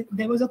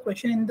there was a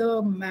question in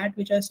the mat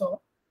which I saw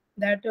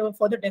that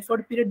for the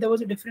deferred period there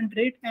was a different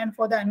rate and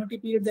for the annuity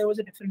period there was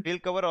a different We'll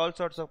cover all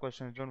sorts of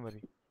questions, don't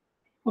worry.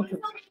 okay.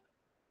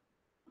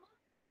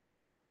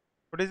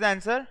 What is the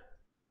answer?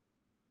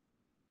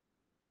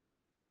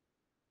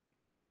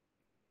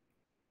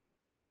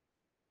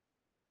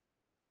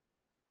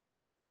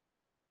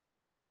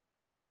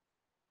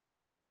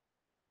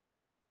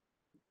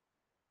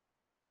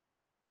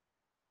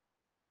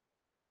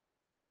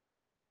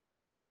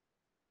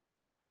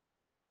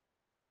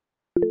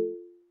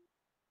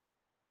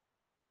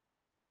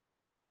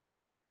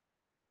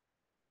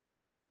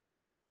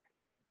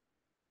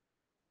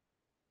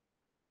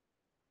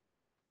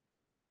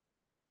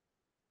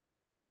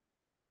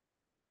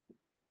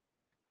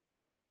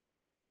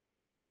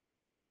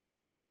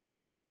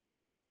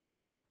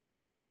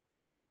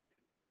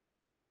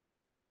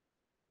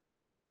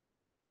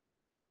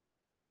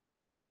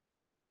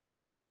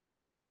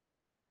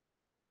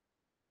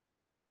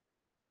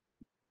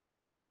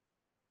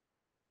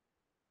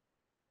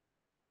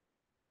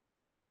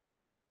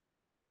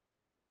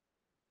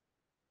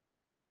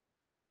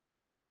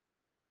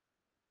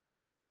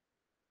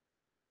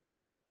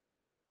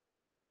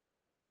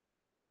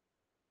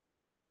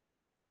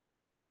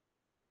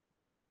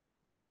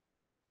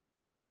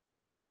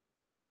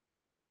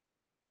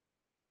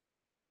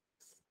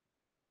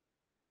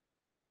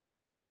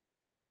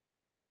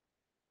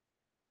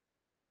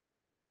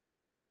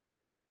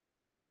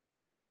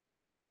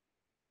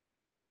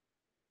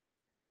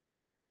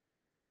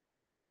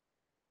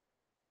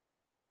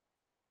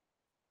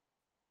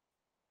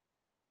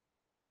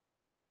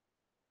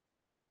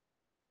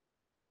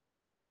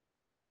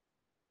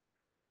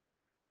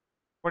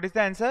 What is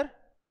the answer?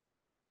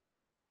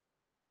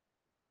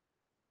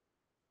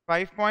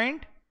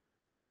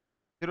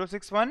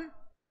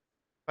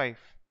 5.0615.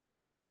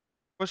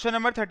 Question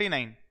number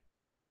 39.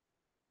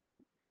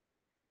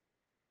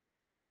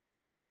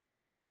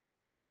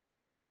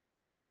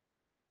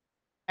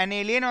 An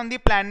alien on the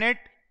planet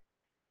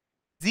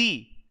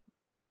Z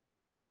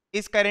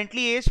is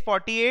currently aged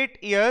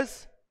 48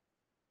 years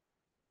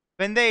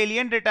when the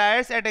alien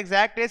retires at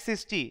exact age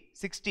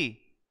 60.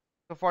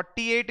 So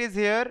 48 is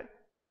here,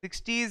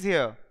 60 is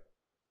here.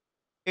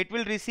 It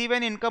will receive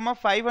an income of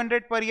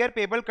 500 per year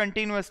payable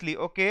continuously.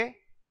 Okay.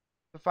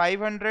 So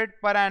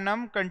 500 per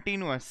annum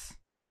continuous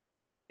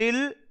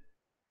till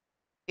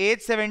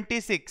age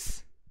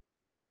 76.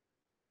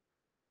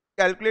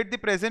 Calculate the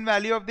present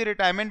value of the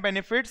retirement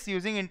benefits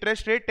using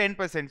interest rate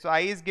 10%. So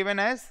I is given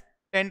as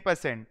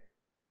 10%.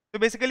 So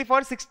basically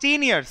for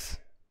 16 years.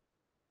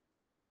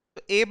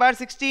 So A bar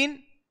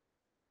 16,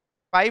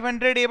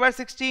 500 A bar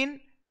 16,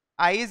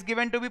 I is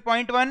given to be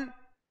 0.1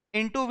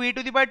 into V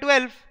to the power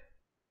 12.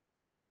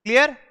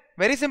 Clear?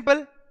 Very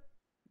simple.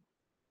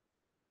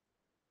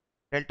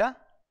 Delta?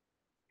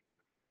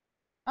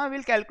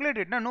 We'll calculate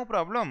it, no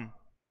problem.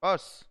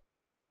 Cos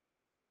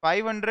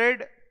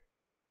 500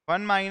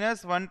 1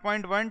 minus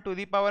 1.1 to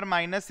the power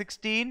minus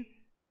 16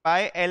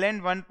 by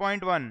ln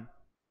 1.1.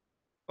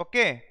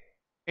 Okay.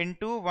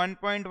 Into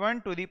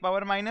 1.1 to the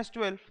power minus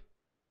 12.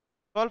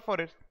 Solve for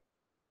it.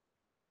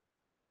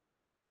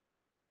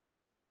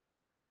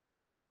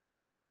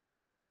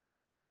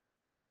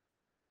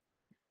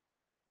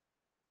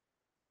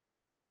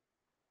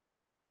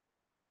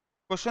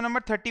 Question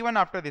number 31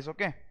 after this,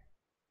 okay?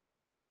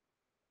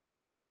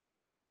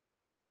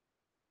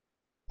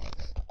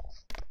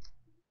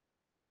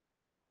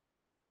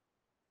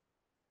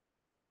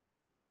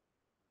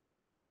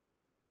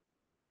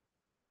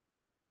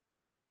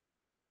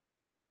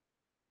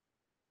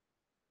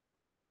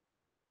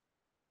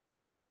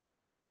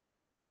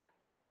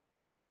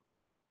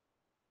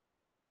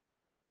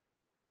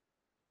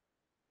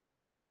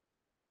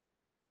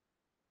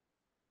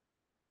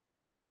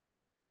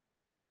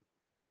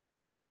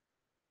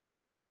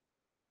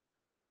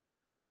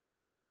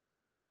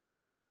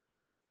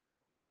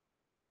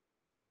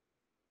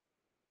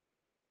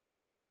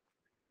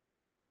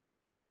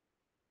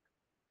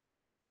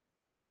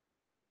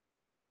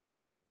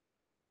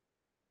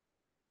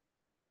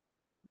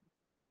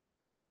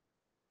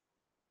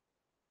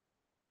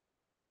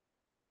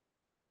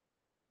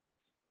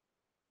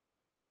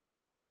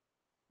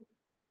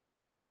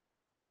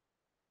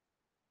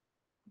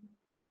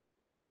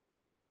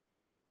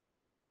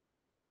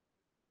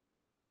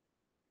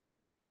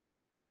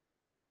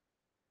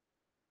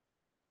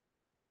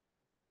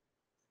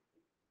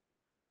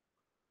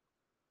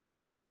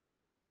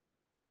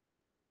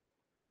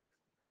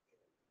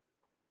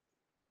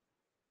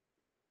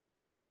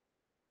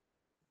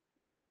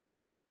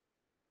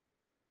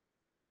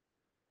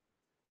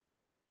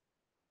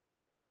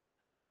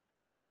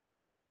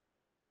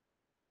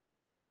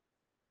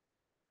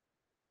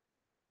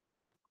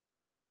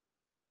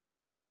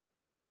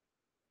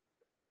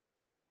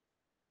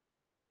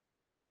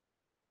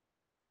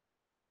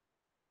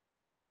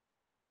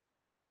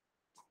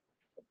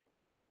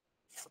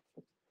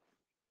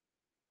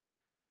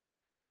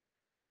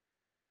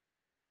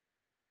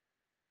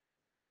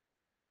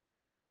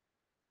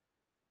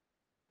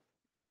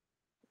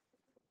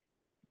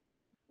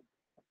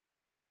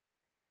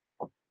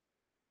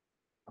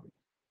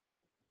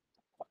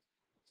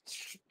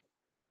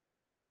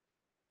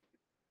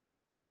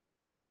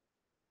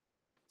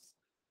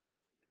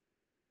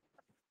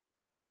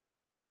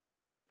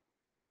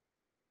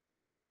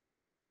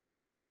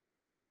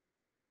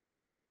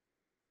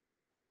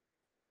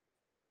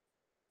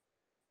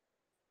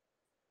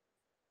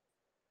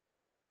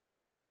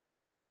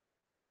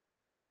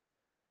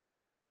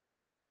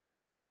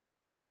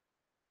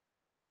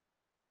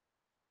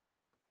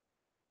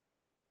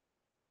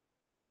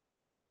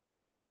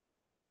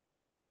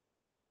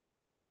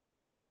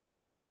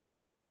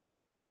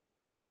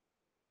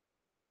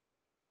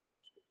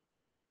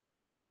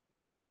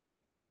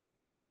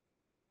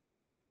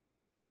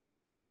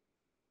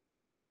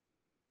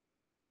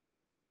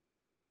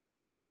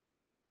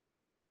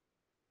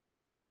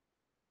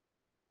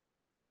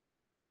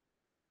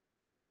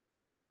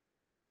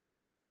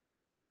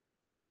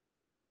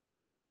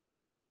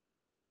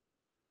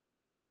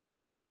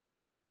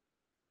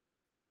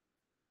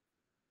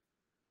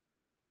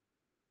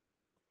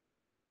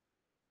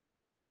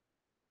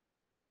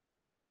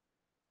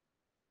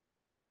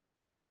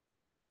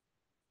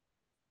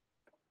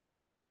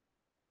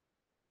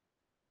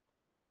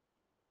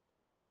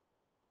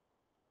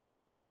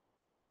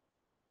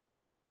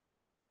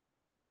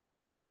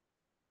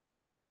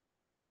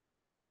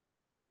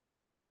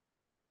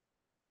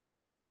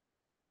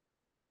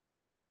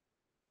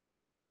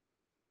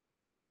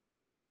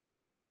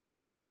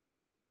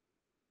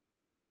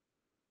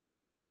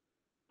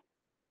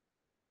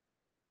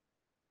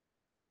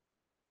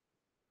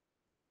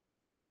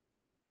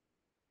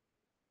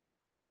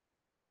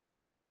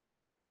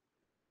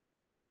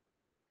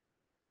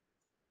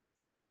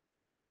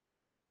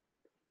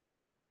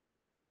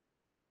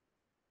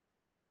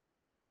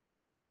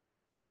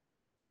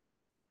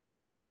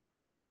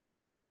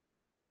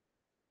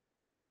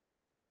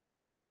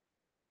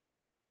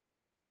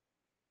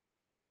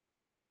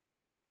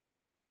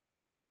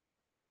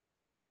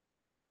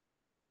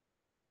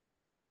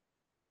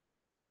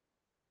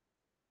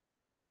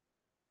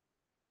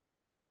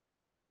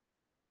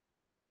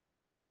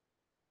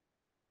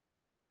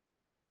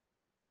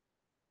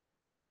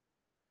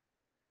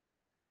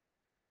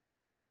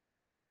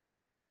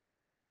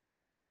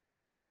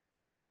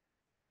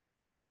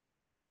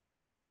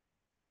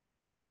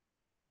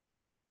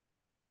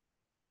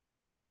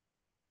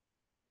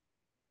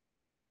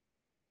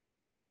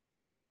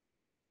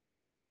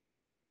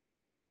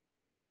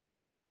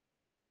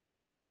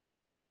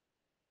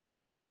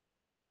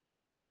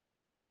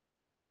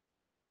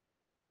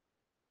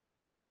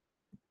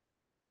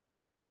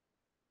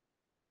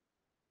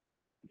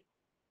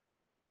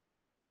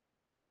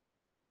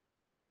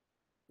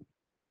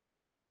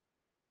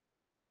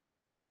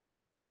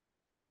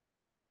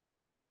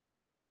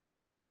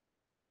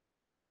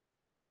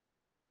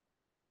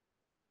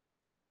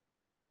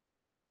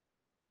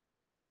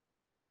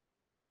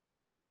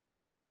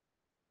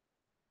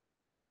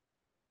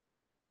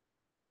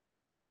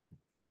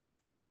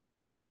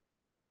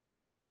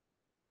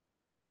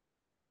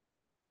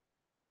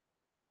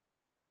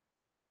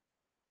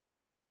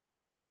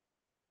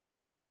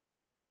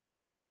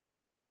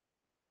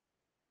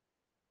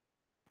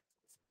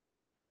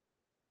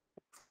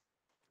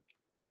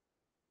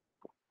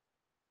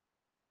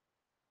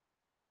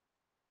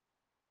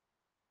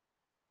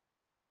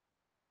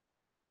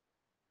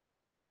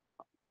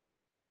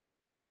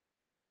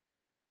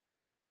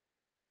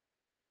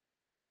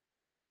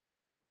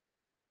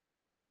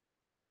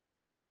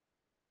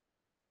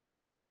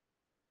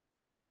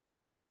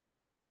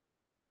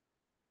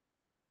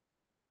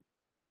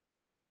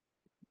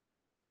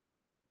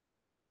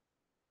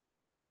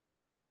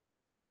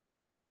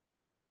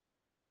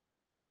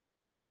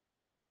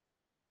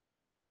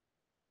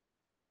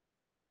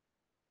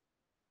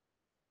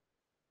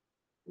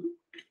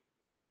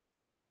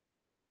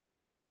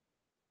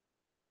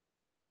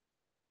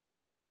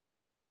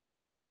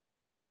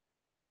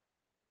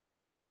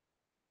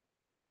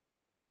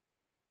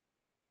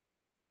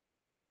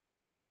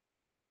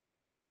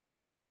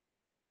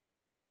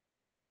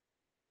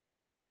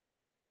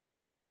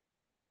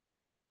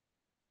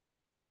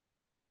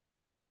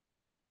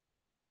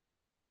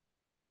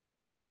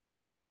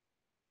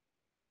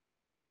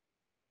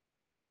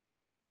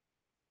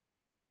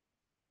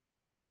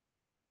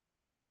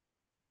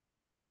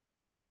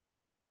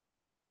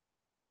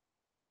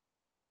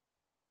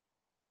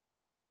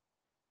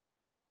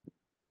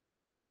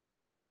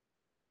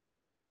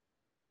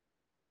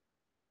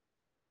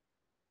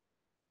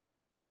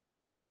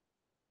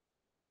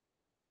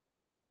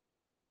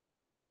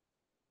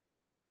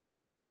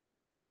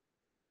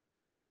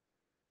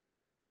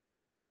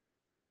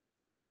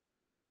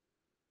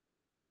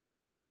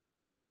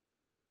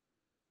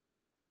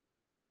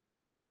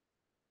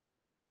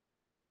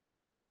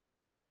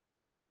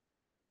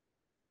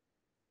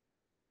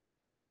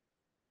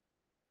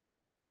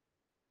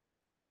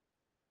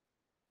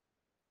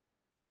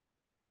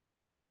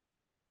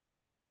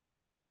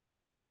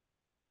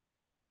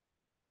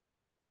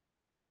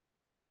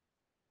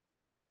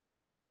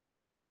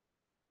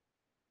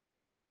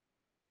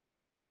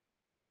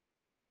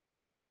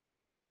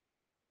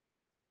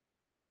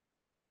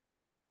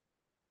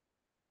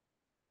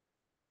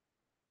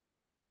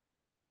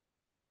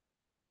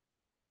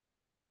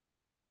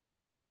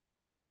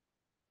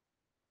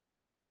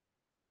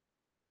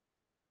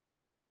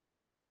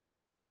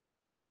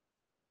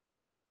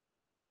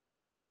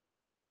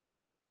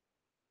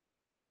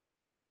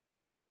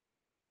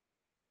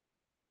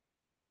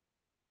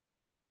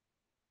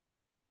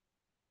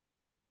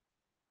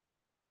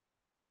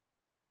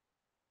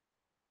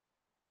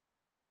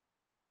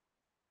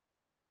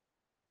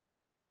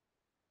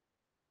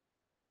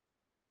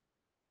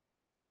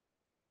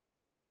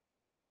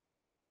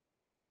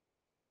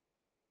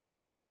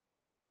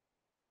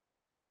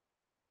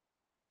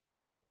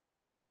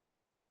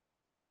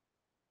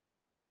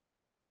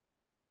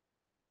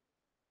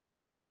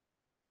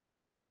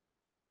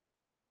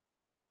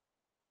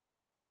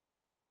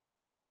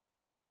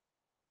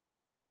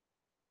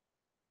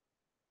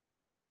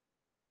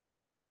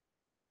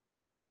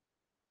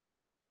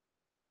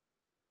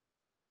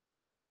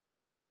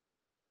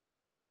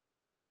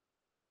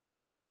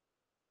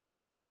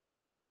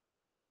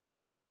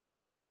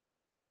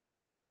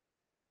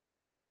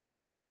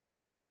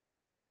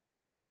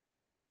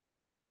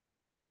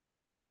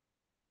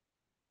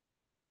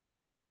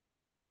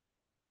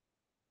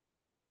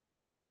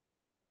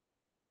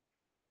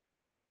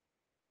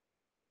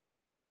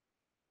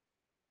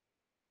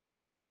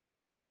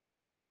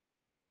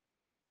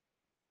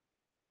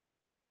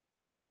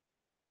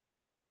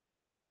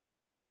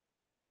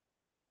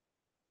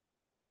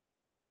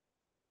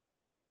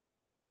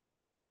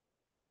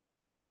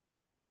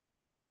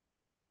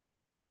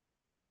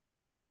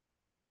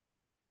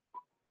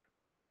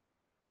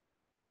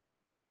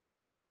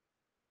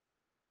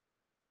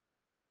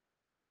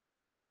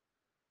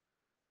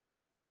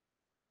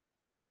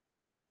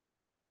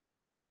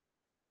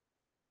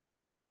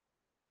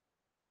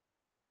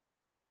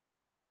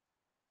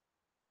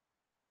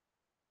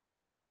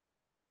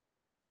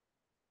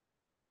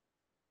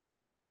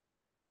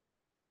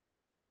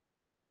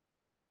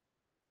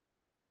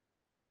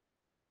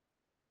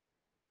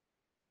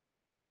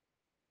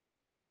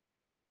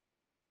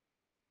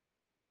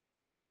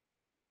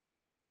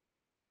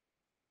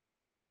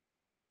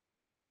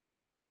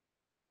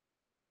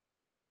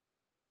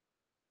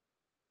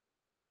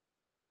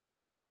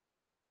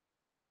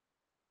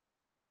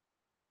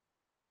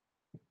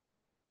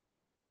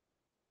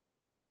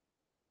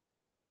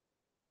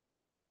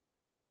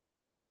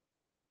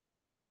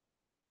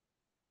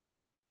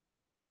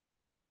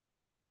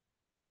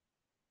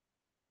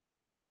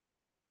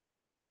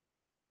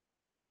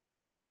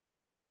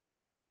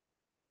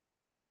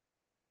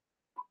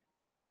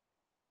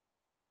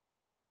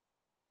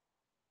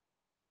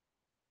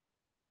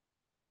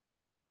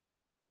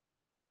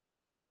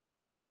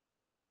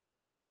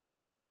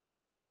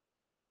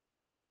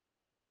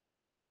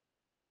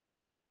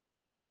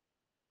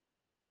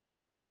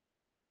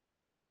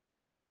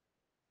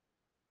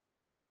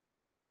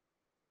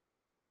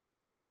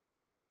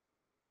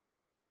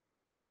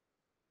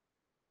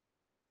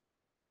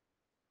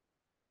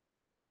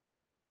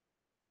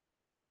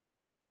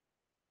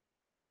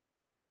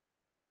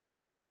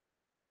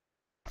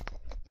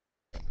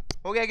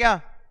 हो गया क्या?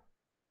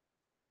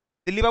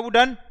 दिल्ली बाबू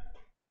done?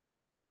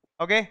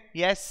 Okay,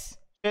 yes,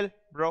 chill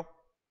bro.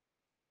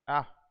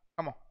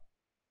 Come on.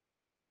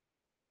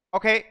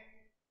 Okay,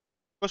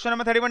 question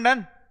number 31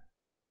 done?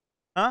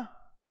 Huh?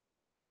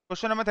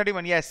 Question number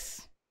 31,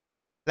 yes.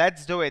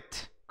 Let's do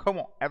it. Come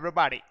on,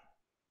 everybody.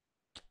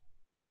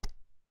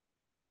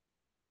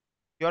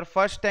 Your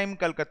first time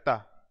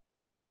Kolkata.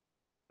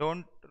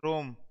 Don't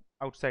roam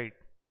outside.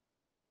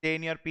 Stay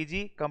in your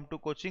PG, come to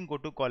coaching, go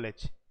to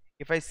college.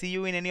 If I see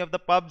you in any of the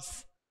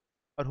pubs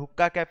or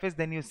hookah cafes,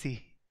 then you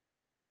see.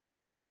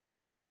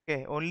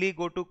 Okay, only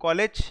go to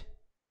college,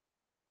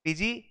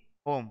 PG,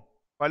 home.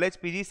 College,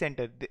 PG,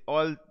 center.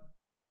 All,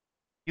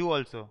 you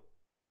also.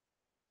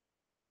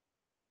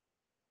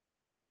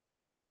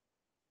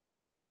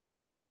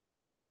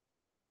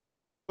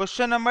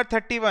 Question number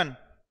 31.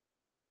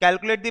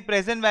 Calculate the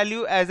present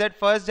value as at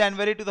 1st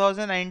January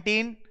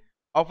 2019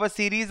 of a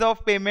series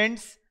of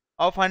payments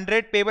of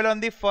 100 payable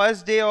on the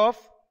first day of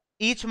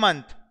each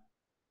month.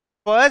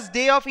 First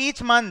day of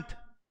each month.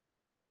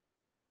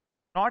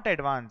 Not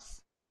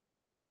advance.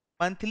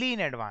 Monthly in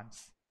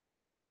advance.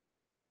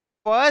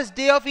 First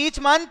day of each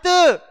month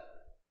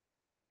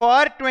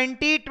for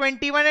 20,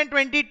 21 and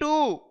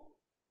 22.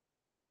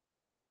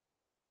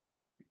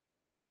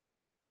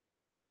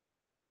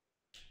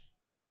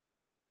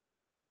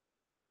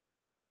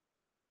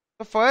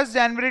 So 1st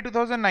January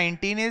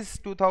 2019 is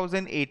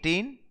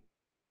 2018.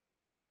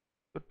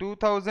 So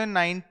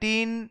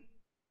 2019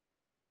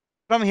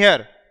 from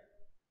here.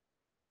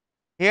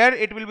 Here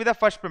it will be the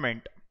first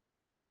payment.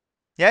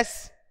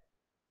 Yes?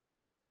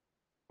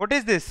 What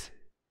is this?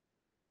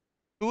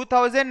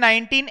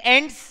 2019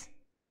 ends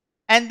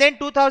and then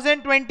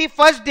 2020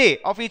 first day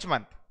of each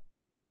month.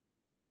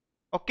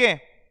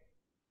 Okay.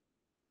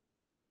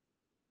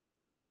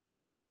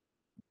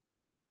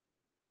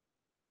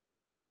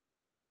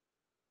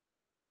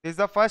 This is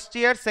the first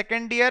year,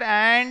 second year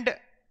and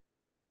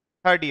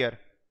third year.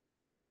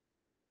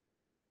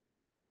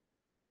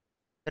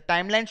 The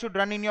timeline should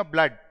run in your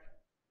blood.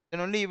 Then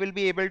only you will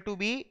be able to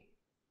be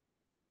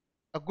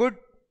a good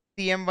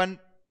CM1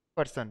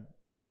 person.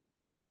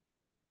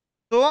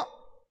 So,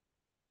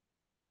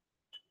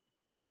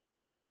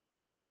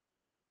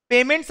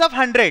 payments of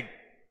 100.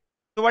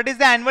 So, what is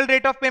the annual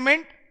rate of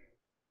payment?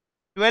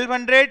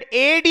 1200.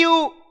 Aid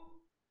you.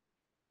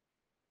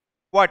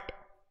 What?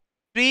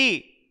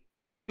 3,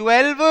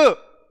 12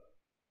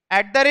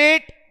 at the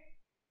rate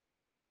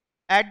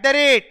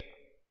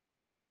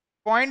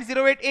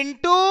 0.08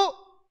 into.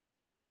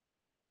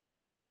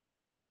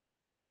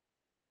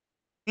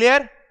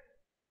 Clear?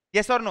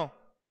 Yes or no?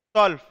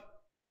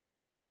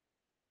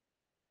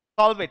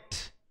 Solve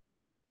it.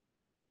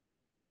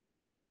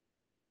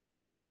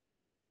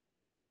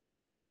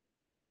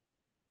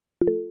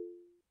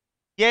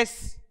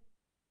 Yes.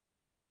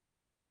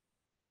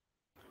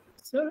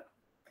 Sir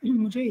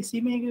मुझे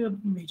इसी में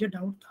एक major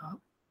doubt था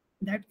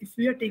that if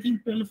we are taking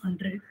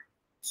 1200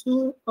 सो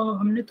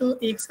हमने तो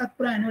एक साथ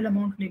पूरा एनुअल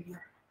अमाउंट ले लिया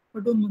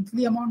बट वो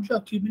मंथली अमाउंट जो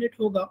अक्यूमुलेट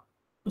होगा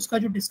उसका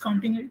जो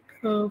डिस्काउंटिंग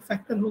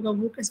फैक्टर होगा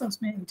वो कैसा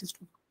उसमें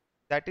एडजस्ट होगा?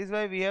 That is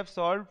why we have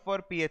solved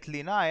for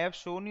P-ethylene. I have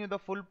shown you the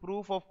full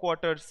proof of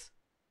quarters.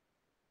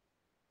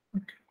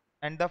 Okay.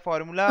 And the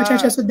formula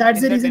अच्छा, so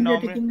that's the reason we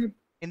are taking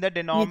in the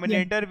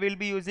denominator will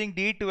be using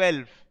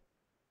D12.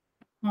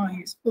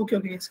 Yes. Okay,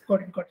 yes.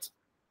 Got it.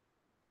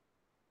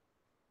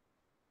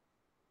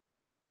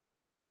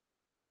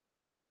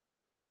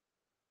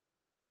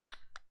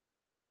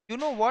 You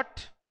know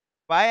what?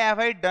 Why have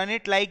I done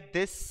it like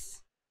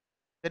this?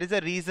 There is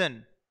a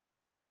reason.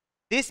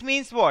 This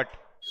means what?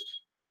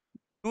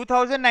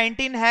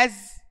 2019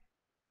 has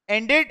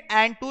ended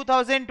and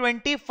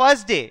 2020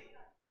 first day.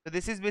 So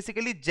this is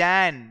basically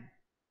Jan.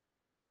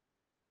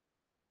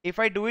 If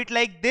I do it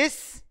like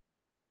this,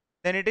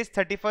 then it is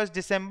 31st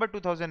December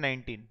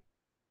 2019.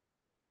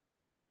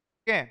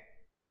 Okay.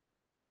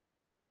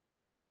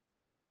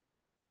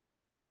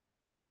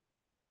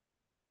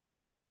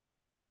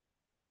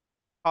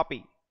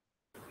 Copy.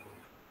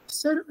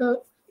 Sir,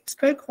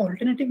 इसका एक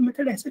alternative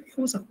method ऐसे भी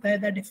हो सकता है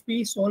that if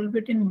we solve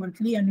it in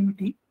monthly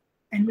annuity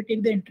and we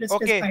take the interest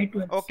as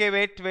I12. Okay,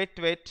 wait.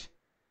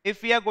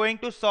 If we are going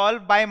to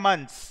solve by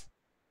months,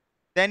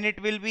 then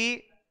it will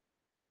be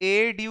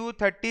A due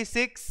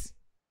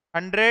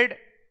 3600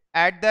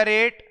 at the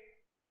rate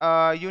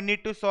you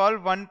need to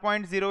solve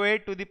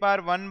 1.08 to the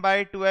power 1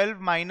 by 12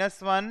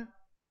 minus 1.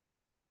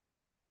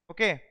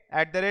 Okay,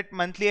 at the rate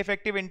monthly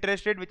effective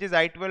interest rate, which is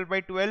I12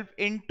 by 12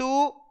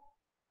 into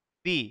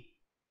B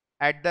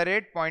at the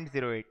rate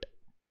 0.08.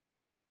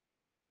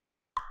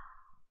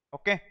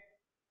 Okay.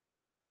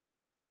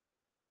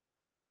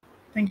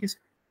 Thank you, sir.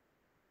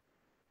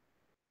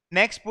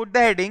 Next, put the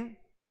heading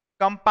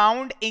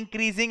compound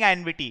increasing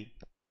annuity.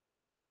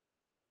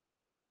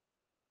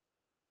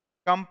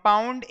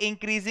 Compound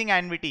increasing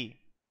annuity.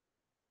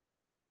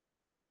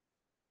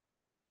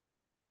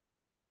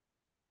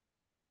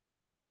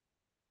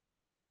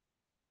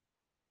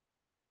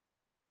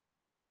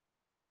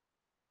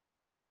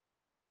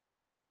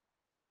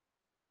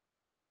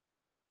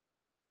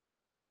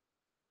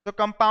 So So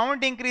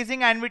compound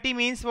increasing annuity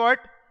means what?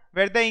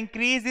 Where the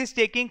increase is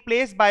taking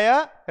place by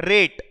a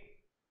rate.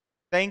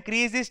 The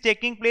increase is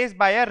taking place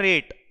by a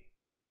rate.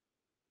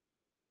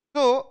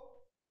 So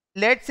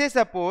let's say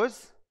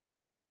suppose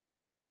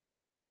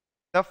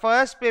the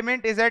first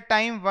payment is at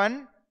time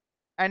 1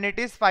 and it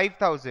is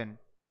 5,000.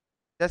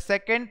 The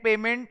second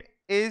payment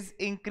is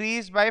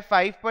increased by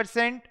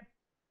 5%.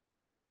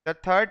 The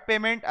third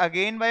payment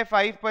again by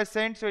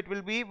 5%, so it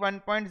will be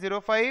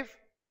 1.05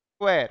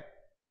 square.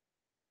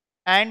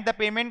 And the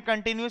payment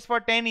continues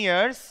for 10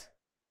 years.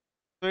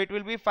 So it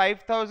will be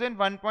 5,000,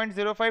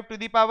 1.05 to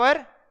the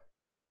power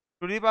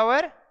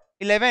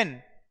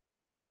 11.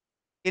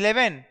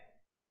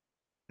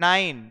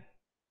 9.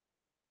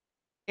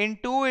 In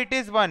 2 it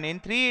is 1, in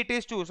 3 it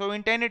is 2, so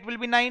in 10 it will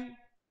be 9.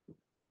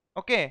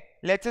 Okay,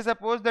 let's say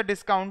suppose the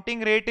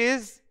discounting rate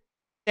is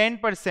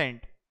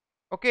 10%.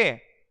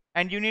 Okay,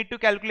 and you need to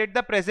calculate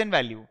the present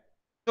value.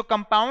 So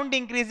compound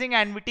increasing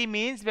annuity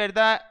means where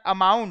the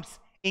amounts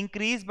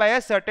increase by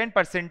a certain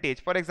percentage.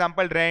 For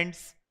example,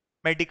 rents,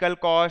 medical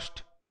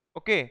cost,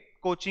 okay,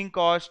 coaching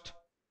cost,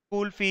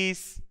 school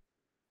fees.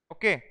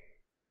 Okay.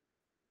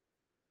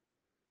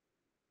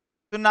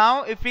 So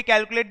now if we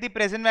calculate the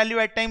present value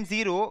at time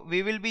 0,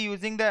 we will be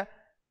using the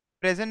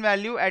present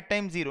value at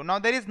time 0. Now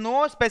there is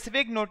no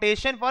specific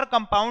notation for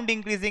compound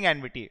increasing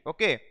annuity.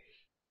 Okay.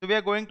 So we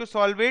are going to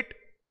solve it.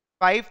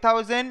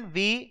 5,000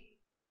 V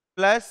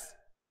plus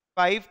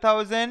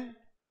 5,000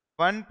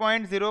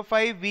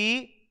 1.05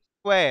 V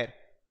square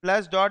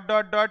plus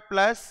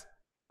plus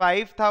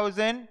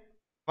 5,000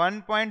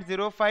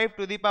 1.05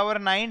 to the power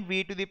 9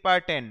 V to the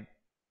power 10.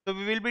 So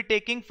we will be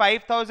taking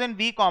 5,000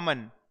 V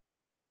common.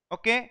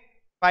 Okay,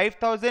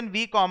 5,000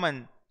 V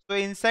common. So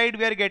inside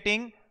we are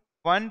getting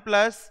 1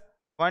 plus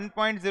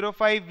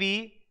 1.05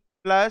 V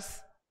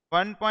plus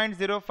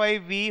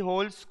 1.05 V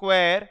whole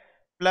square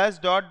plus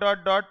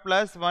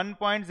plus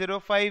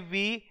 1.05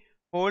 V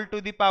whole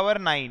to the power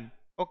 9.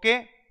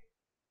 Okay.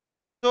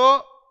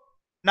 So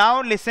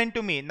now listen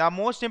to me. The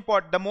most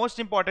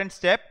important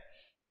step.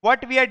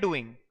 What we are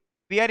doing?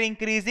 We are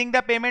increasing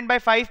the payment by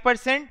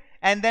 5%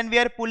 and then we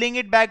are pulling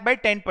it back by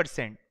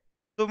 10%.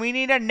 So we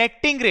need a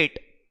netting rate.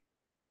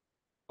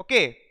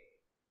 Okay,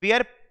 we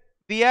are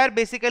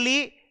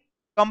basically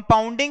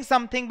compounding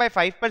something by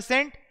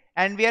 5%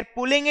 and we are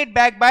pulling it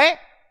back by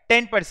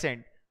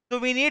 10%. So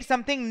we need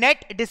something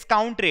net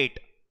discount rate.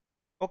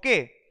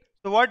 Okay,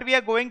 so what we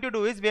are going to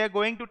do is we are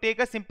going to take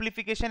a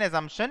simplification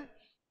assumption.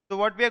 So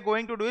what we are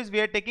going to do is we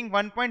are taking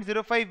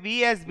 1.05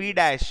 V as V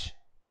dash.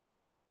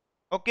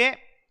 Okay,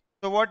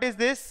 so what is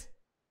this?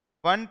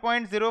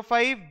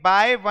 1.05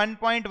 by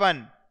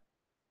 1.1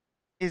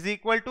 is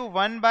equal to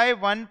 1 by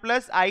 1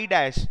 plus I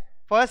dash.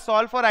 First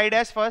solve for I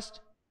dash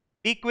first.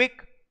 Be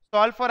quick.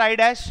 Solve for I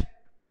dash.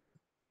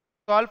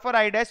 Solve for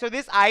I dash. So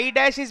this I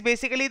dash is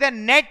basically the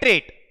net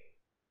rate.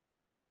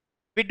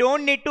 We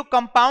don't need to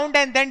compound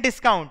and then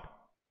discount.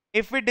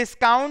 If we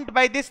discount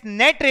by this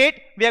net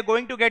rate, we are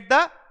going to get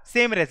the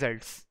same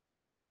results.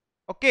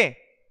 Okay.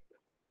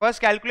 First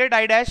calculate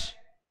I dash.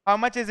 How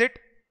much is it?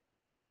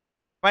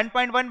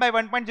 1.1 by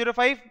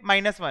 1.05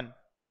 minus 1.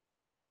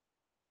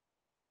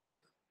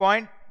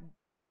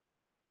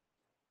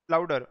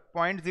 Louder.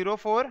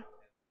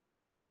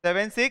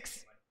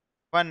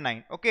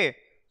 0.047619. Okay.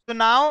 So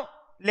now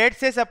let's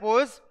say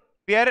suppose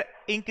we are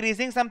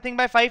increasing something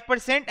by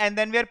 5% and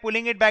then we are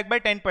pulling it back by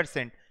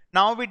 10%.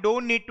 Now we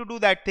don't need to do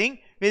that thing.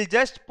 We'll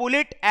just pull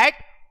it at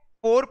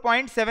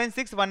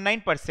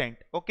 4.7619%.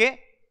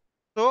 Okay.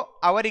 So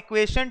our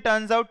equation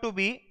turns out to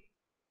be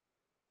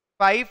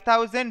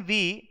 5,000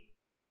 V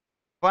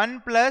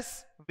 1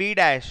 plus V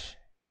dash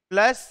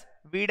plus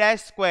V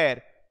dash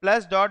square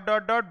plus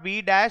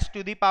V dash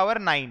to the power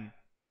 9.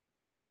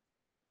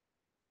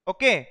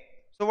 Okay.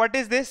 So what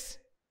is this?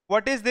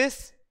 What is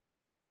this?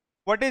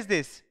 What is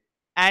this?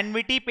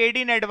 Annuity paid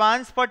in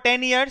advance for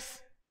 10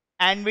 years.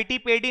 Annuity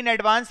paid in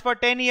advance for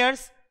 10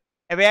 years.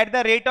 Where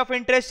the rate of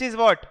interest is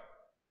what?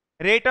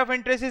 Rate of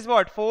interest is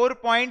what?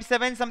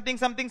 4.7 something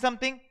something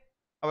something.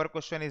 Our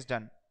question is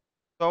done.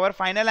 So our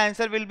final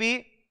answer will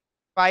be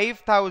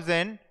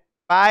 5,000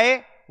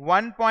 by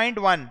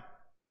 1.1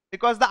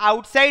 because the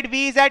outside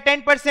V is at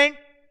 10%.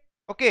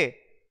 Okay.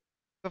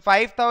 So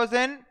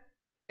 5,000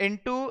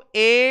 into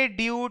A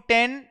due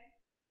 10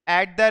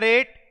 at the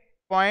rate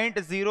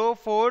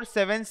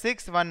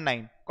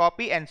 0.047619.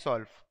 Copy and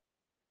solve.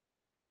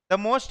 The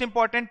most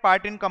important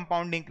part in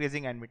compound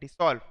increasing annuity.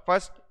 Solve.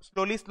 First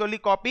slowly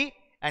copy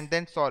and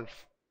then solve.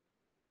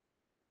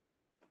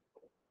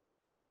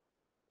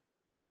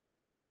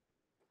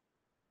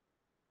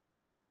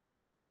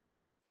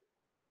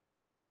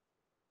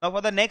 Now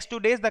for the next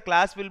 2 days the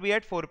class will be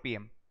at 4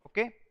 p.m.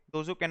 Okay.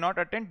 Those who cannot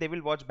attend, they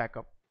will watch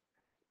backup.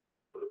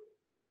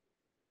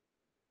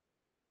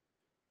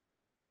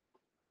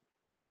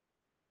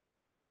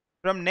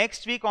 From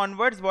next week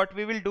onwards, what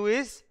we will do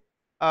is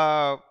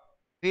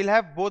we'll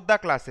have both the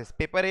classes,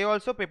 paper A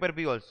also, paper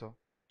B also.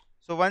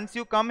 So once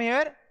you come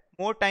here,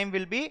 more time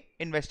will be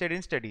invested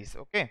in studies.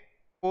 Okay,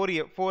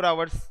 4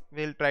 hours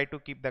we'll try to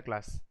keep the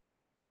class.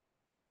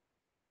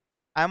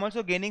 I'm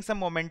also gaining some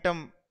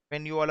momentum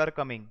when you all are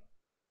coming,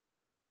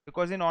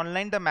 because in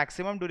online the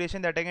maximum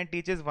duration that I can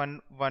teach is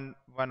one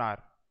hour.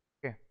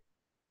 Okay.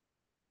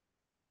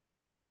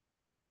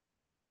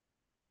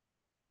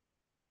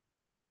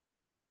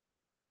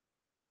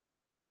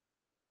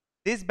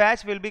 This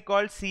batch will be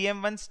called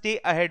CM1 Stay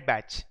Ahead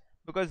batch,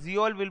 because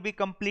you all will be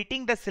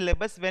completing the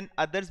syllabus when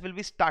others will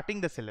be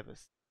starting the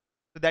syllabus.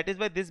 So that is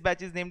why this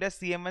batch is named as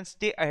CM1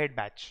 Stay Ahead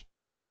batch.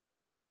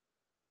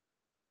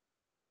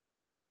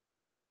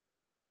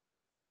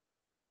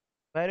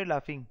 Why are you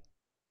laughing?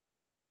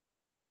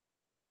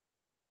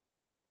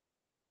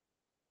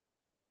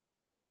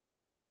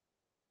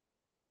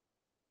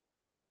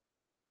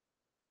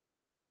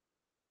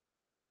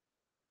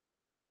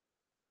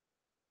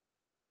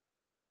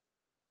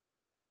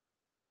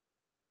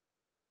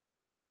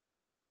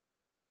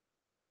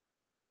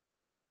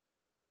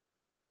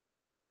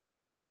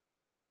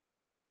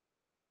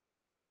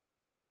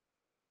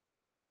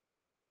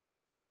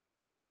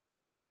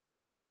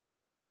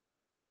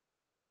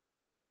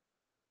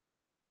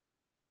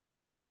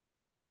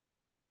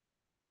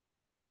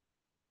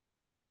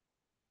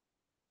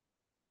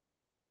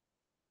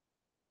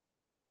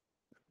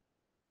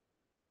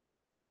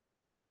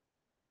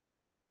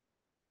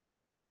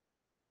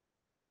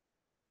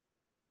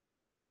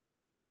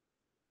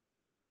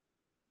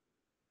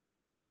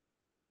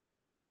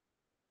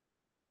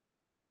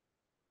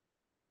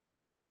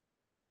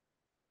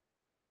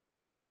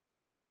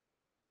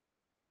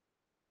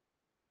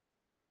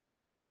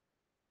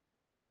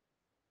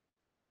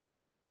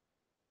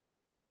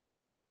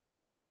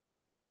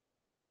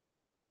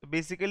 So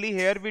basically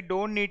here we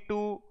don't need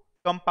to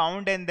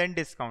compound and then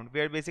discount. We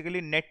are basically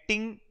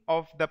netting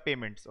of the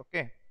payments.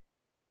 Okay.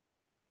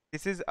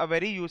 This is a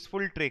very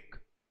useful trick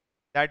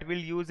that we'll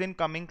use in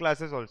coming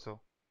classes also.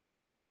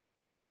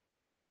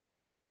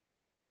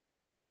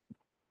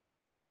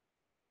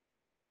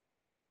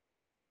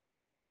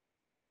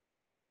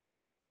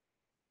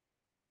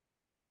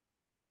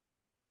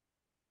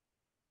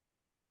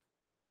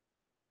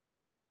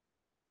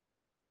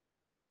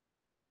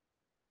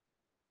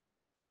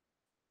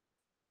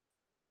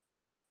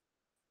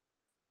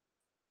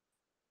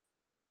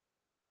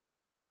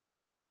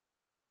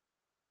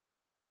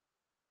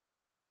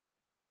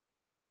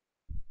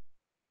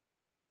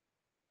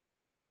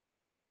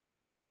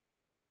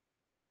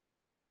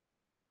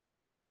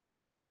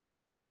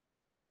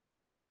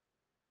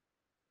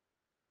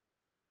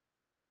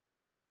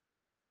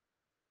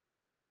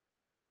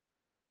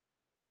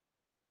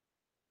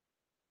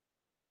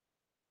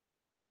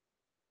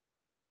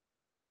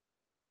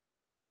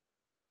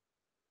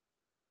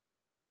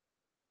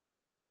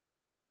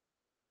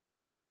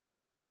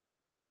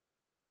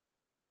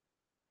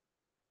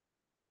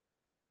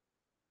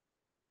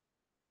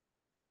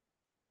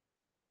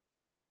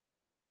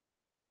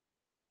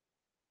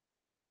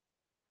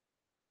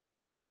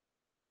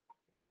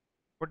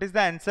 What is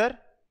the answer?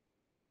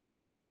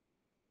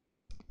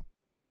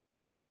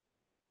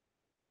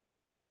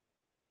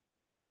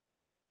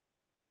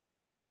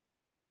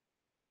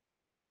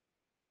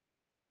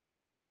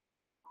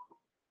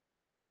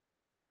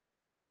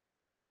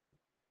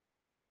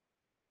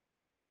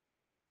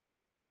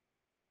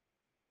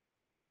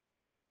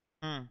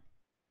 Hmm.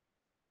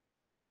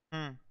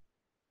 Hmm.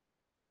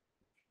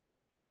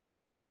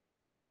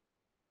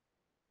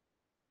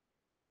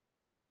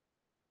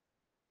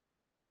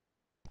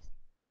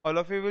 All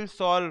of you will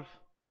solve.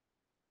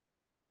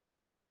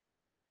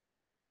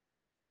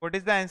 What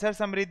is the answer,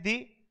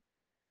 Samriddhi?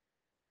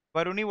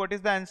 Varuni, what is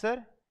the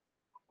answer?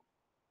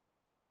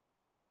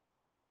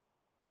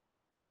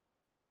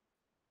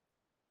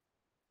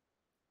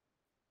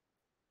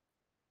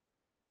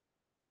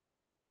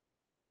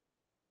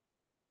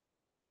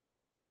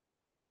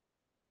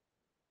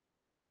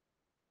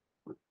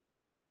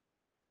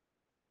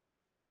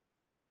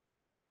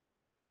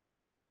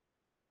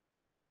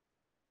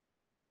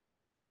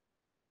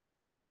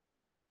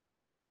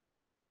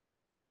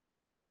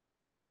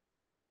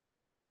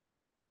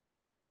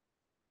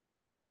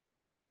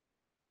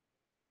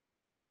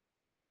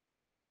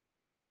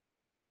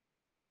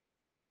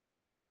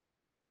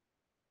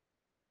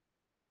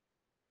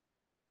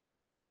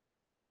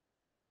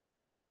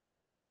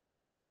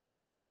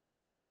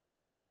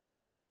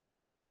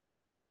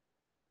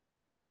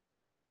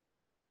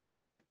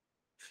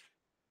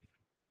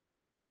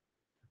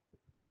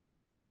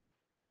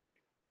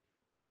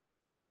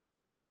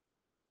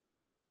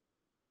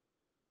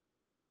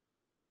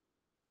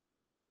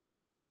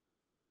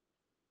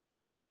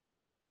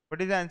 What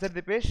is the answer,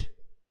 Dipesh?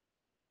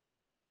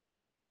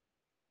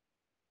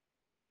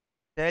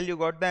 Tell you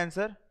got the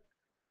answer?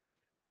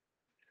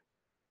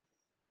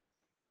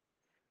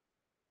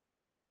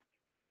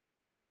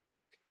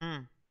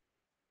 Hmm.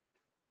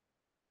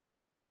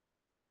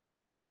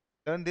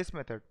 Learn this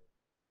method.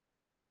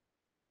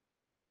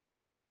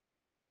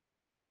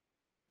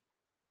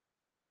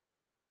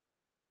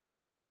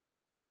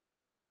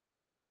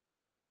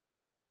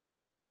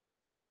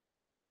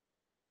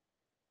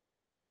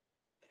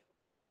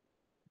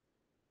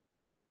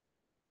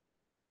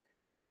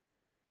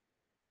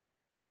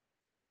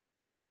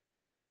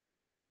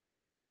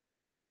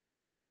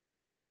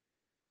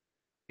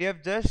 we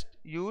have just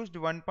used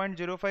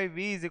 1.05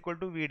 V is equal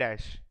to V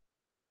dash.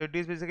 So it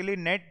is basically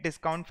net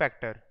discount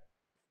factor.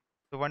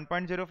 So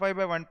 1.05 by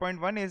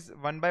 1.1 is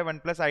 1 by 1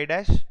 plus I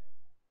dash.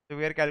 So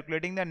we are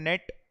calculating the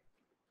net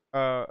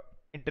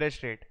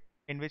interest rate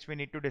in which we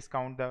need to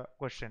discount the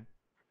question.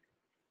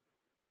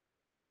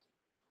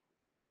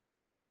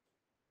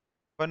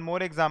 One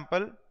more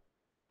example.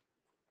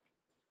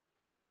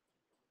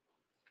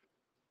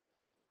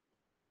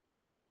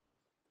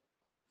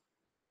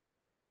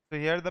 So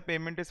here the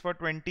payment is for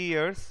 20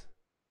 years.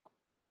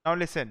 Now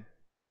listen.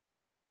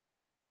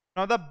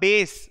 Now the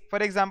base, for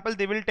example,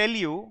 they will tell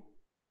you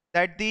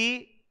that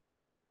the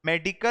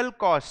medical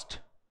cost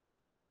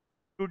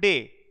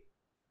today.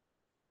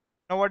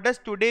 Now what does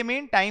today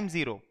mean? Time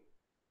 0.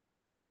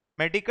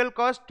 Medical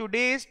cost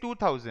today is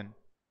 2000.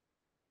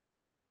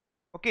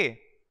 Okay.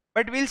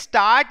 But we'll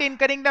start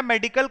incurring the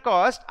medical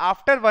cost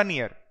after 1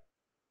 year.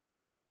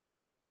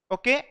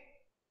 Okay.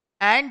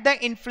 And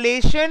the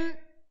inflation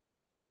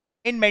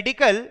in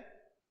medical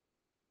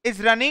is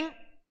running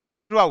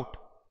throughout.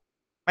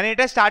 And it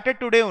has started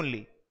today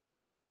only.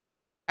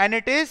 And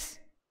it is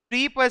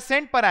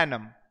 3% per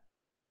annum.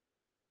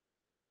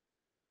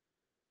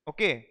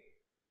 Okay.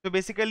 So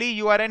basically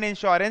you are an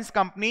insurance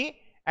company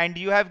and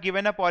you have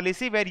given a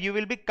policy where you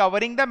will be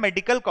covering the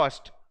medical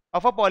cost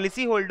of a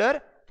policy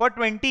holder for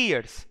 20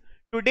 years.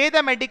 Today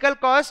the medical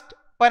cost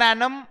per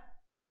annum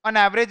on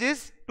average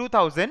is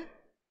 2000.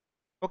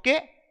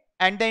 Okay.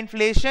 And the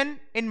inflation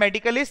in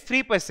medical is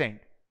 3%.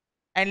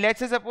 And let's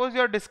say suppose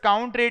your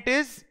discount rate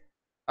is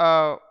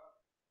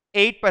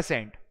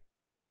 8%.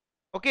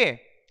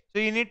 Okay.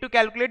 So you need to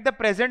calculate the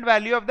present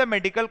value of the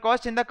medical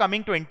cost in the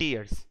coming 20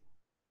 years.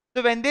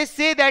 So when they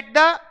say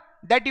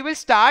that you will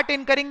start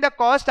incurring the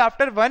cost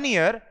after 1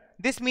 year,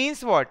 this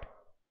means what?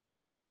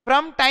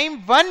 From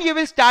time 1 you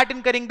will start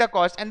incurring the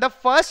cost, and the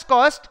first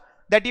cost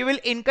that you will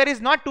incur is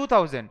not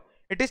 2000.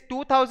 It is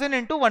 2000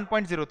 into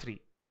 1.03.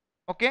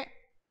 Okay.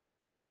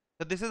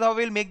 So this is how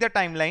we will make the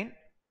timeline.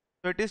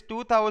 So it is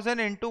 2000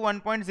 into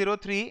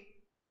 1.03.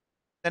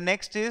 The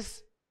next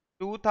is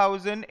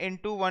 2000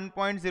 into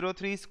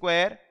 1.03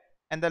 square,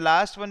 and the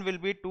last one will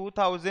be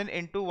 2000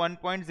 into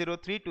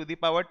 1.03 to the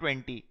power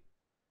 20.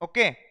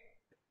 Okay.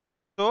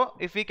 So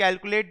if we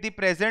calculate the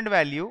present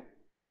value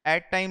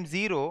at time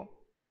 0,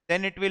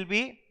 then it will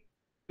be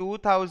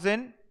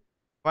 2000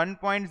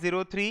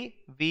 1.03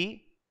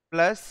 V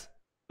plus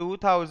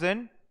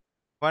 2000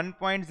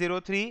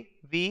 1.03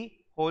 V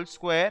whole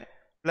square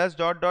plus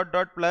dot dot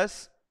dot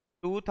plus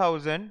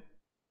 2000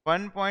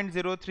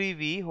 1.03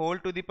 V whole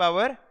to the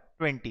power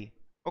 20.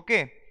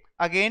 Okay.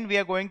 Again we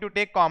are going to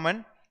take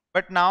common,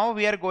 but now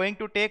we are going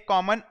to take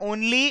common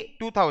only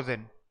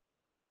 2000.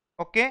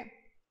 Okay.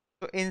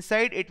 So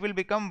inside it will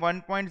become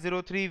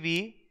 1.03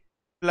 V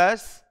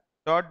plus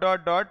dot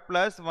dot dot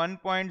plus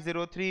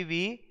 1.03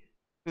 V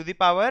to the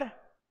power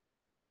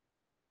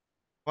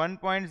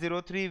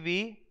 1.03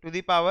 V to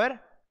the power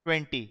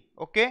 20.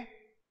 Okay.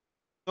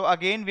 So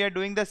again we are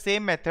doing the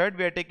same method.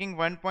 We are taking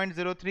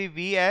 1.03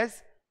 V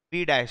as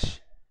V dash.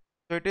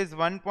 So it is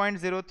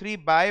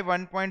 1.03 by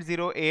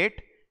 1.08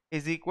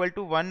 is equal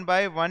to 1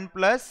 by 1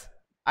 plus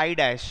I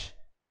dash.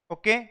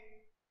 Okay.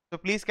 So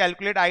please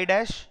calculate I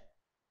dash.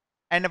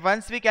 And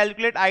once we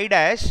calculate I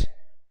dash,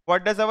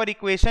 what does our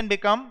equation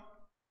become?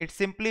 It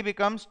simply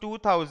becomes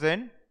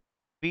 2000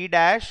 V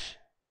dash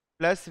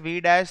plus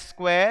V dash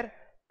square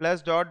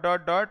plus dot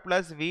dot dot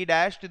plus V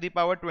dash to the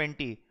power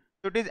 20.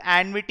 So it is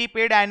annuity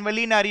paid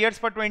annually in arrears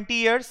for 20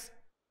 years.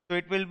 So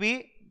it will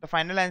be, the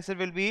final answer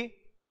will be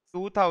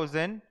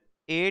 2000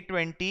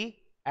 A20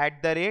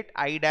 at the rate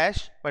I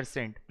dash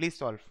 %. Please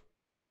solve.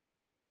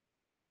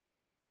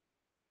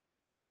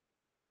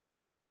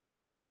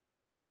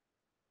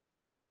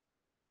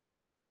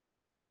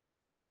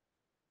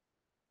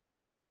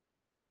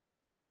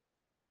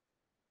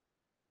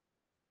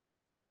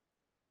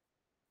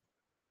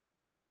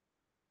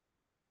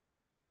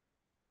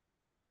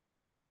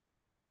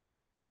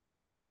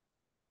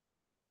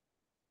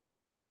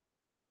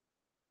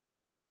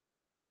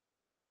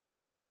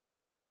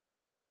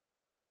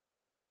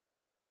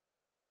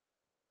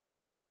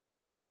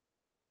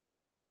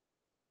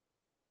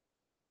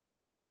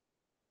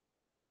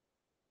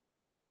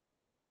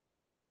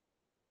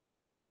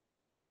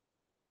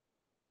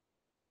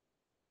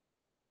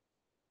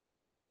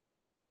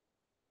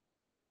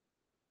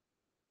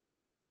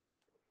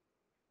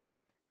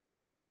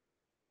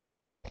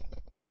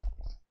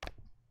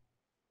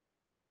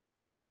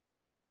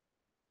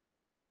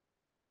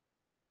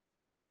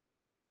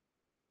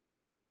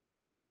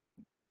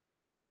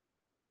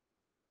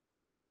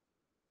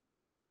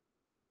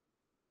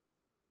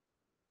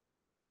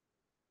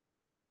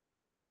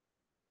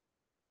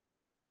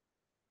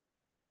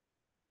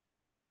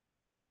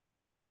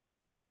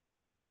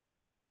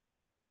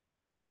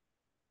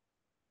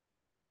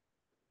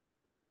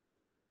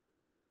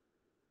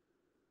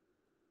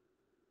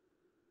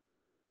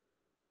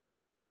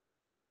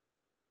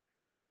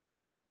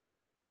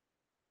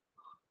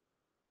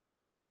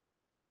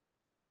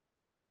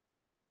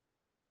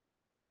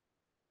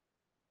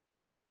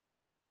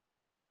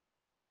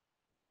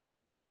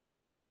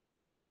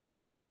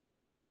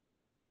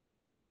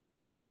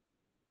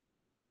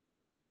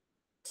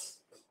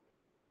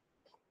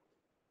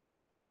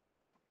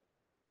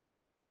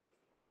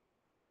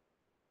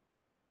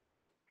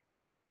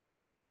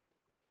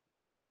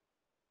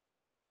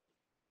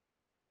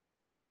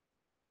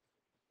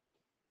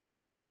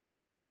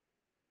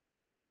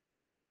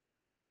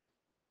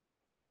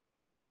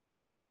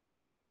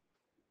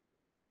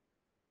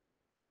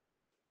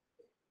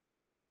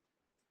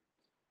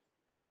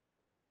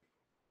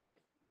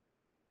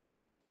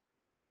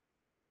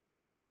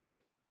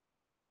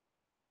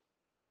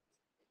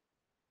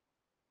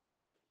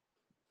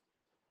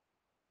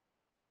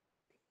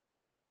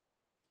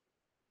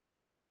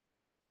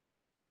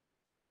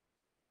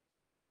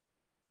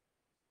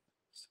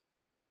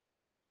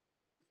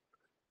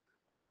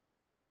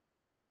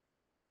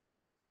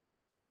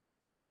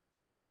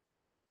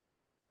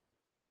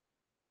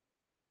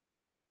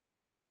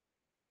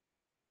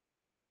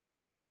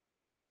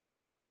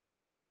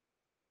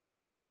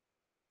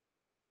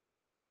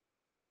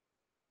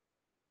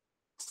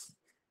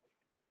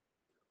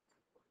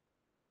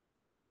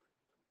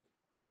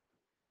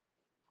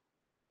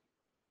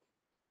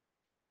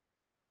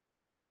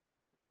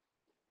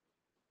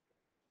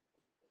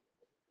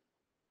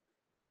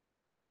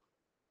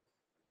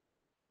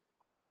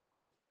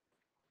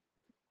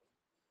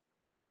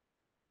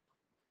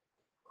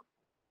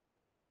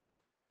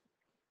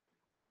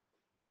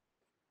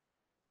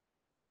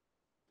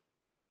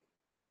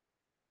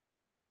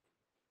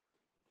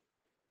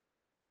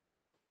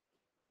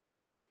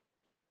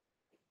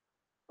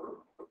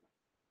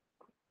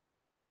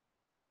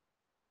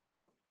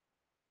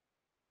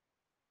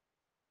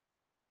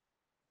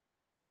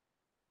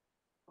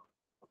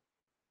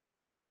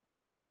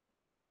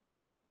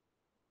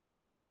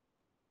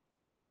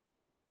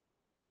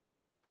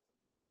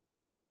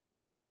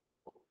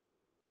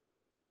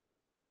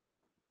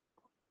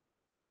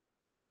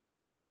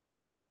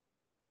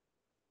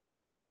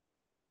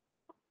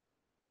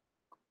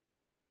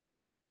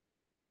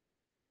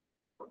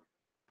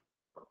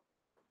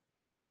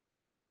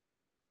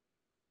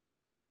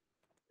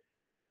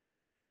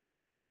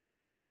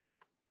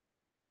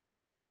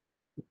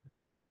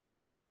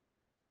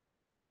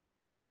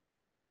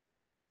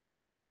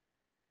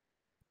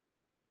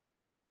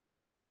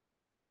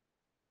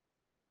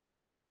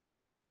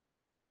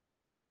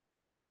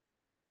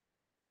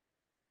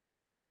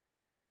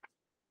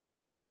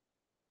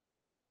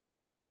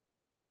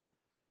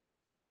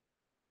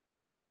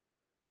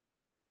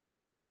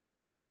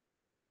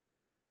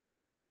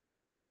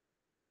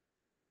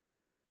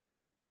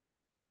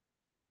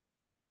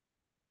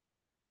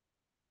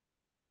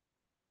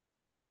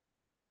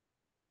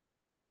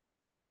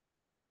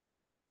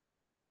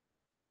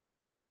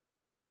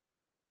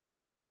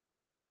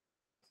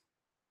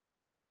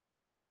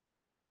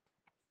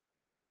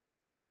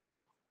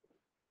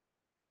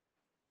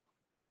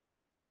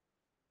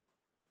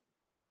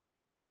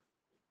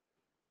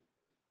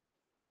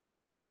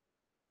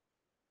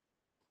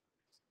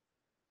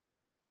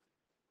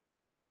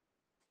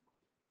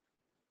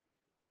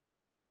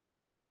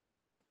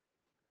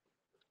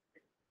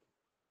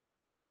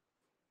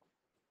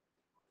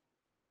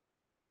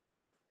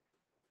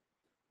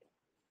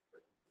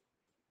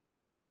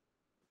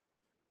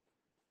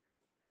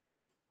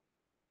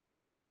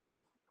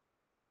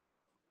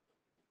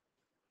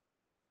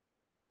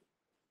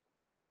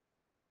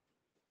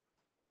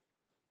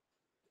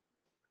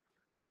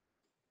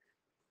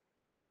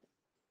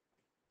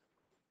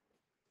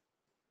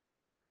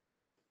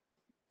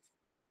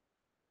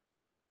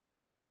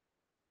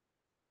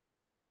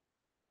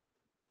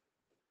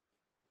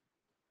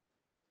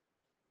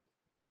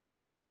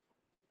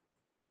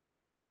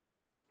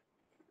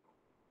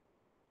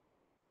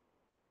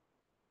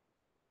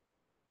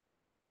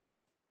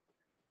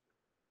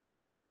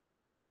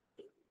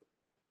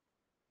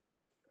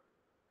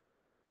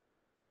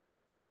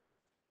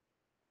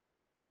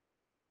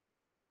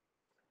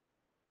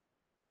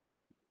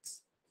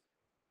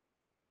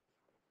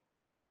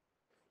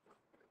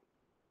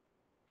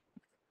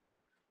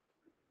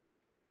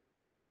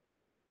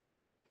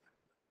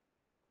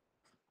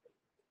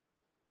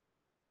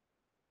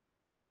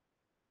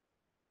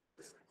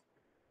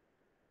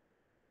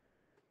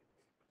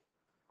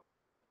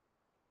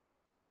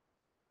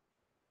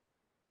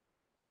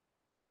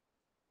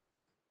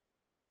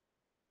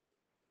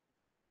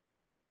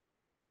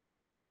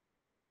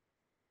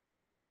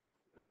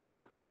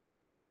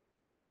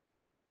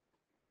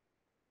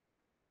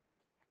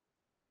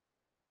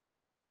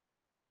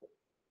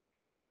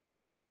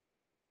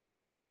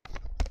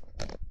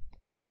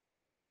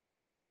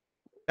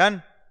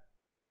 Done?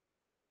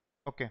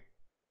 Okay.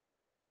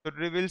 So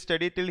we will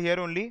study till here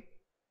only.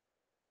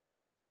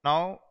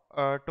 Now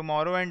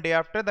tomorrow and day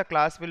after the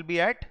class will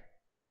be at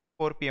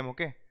 4 p.m.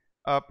 Okay.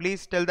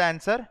 Please tell the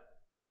answer.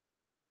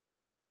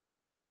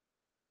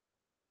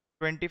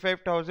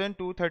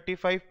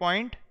 25,235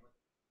 point.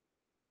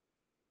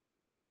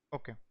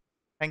 Okay.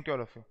 Thank you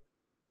all of you.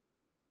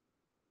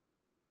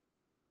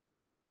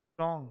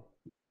 Wrong.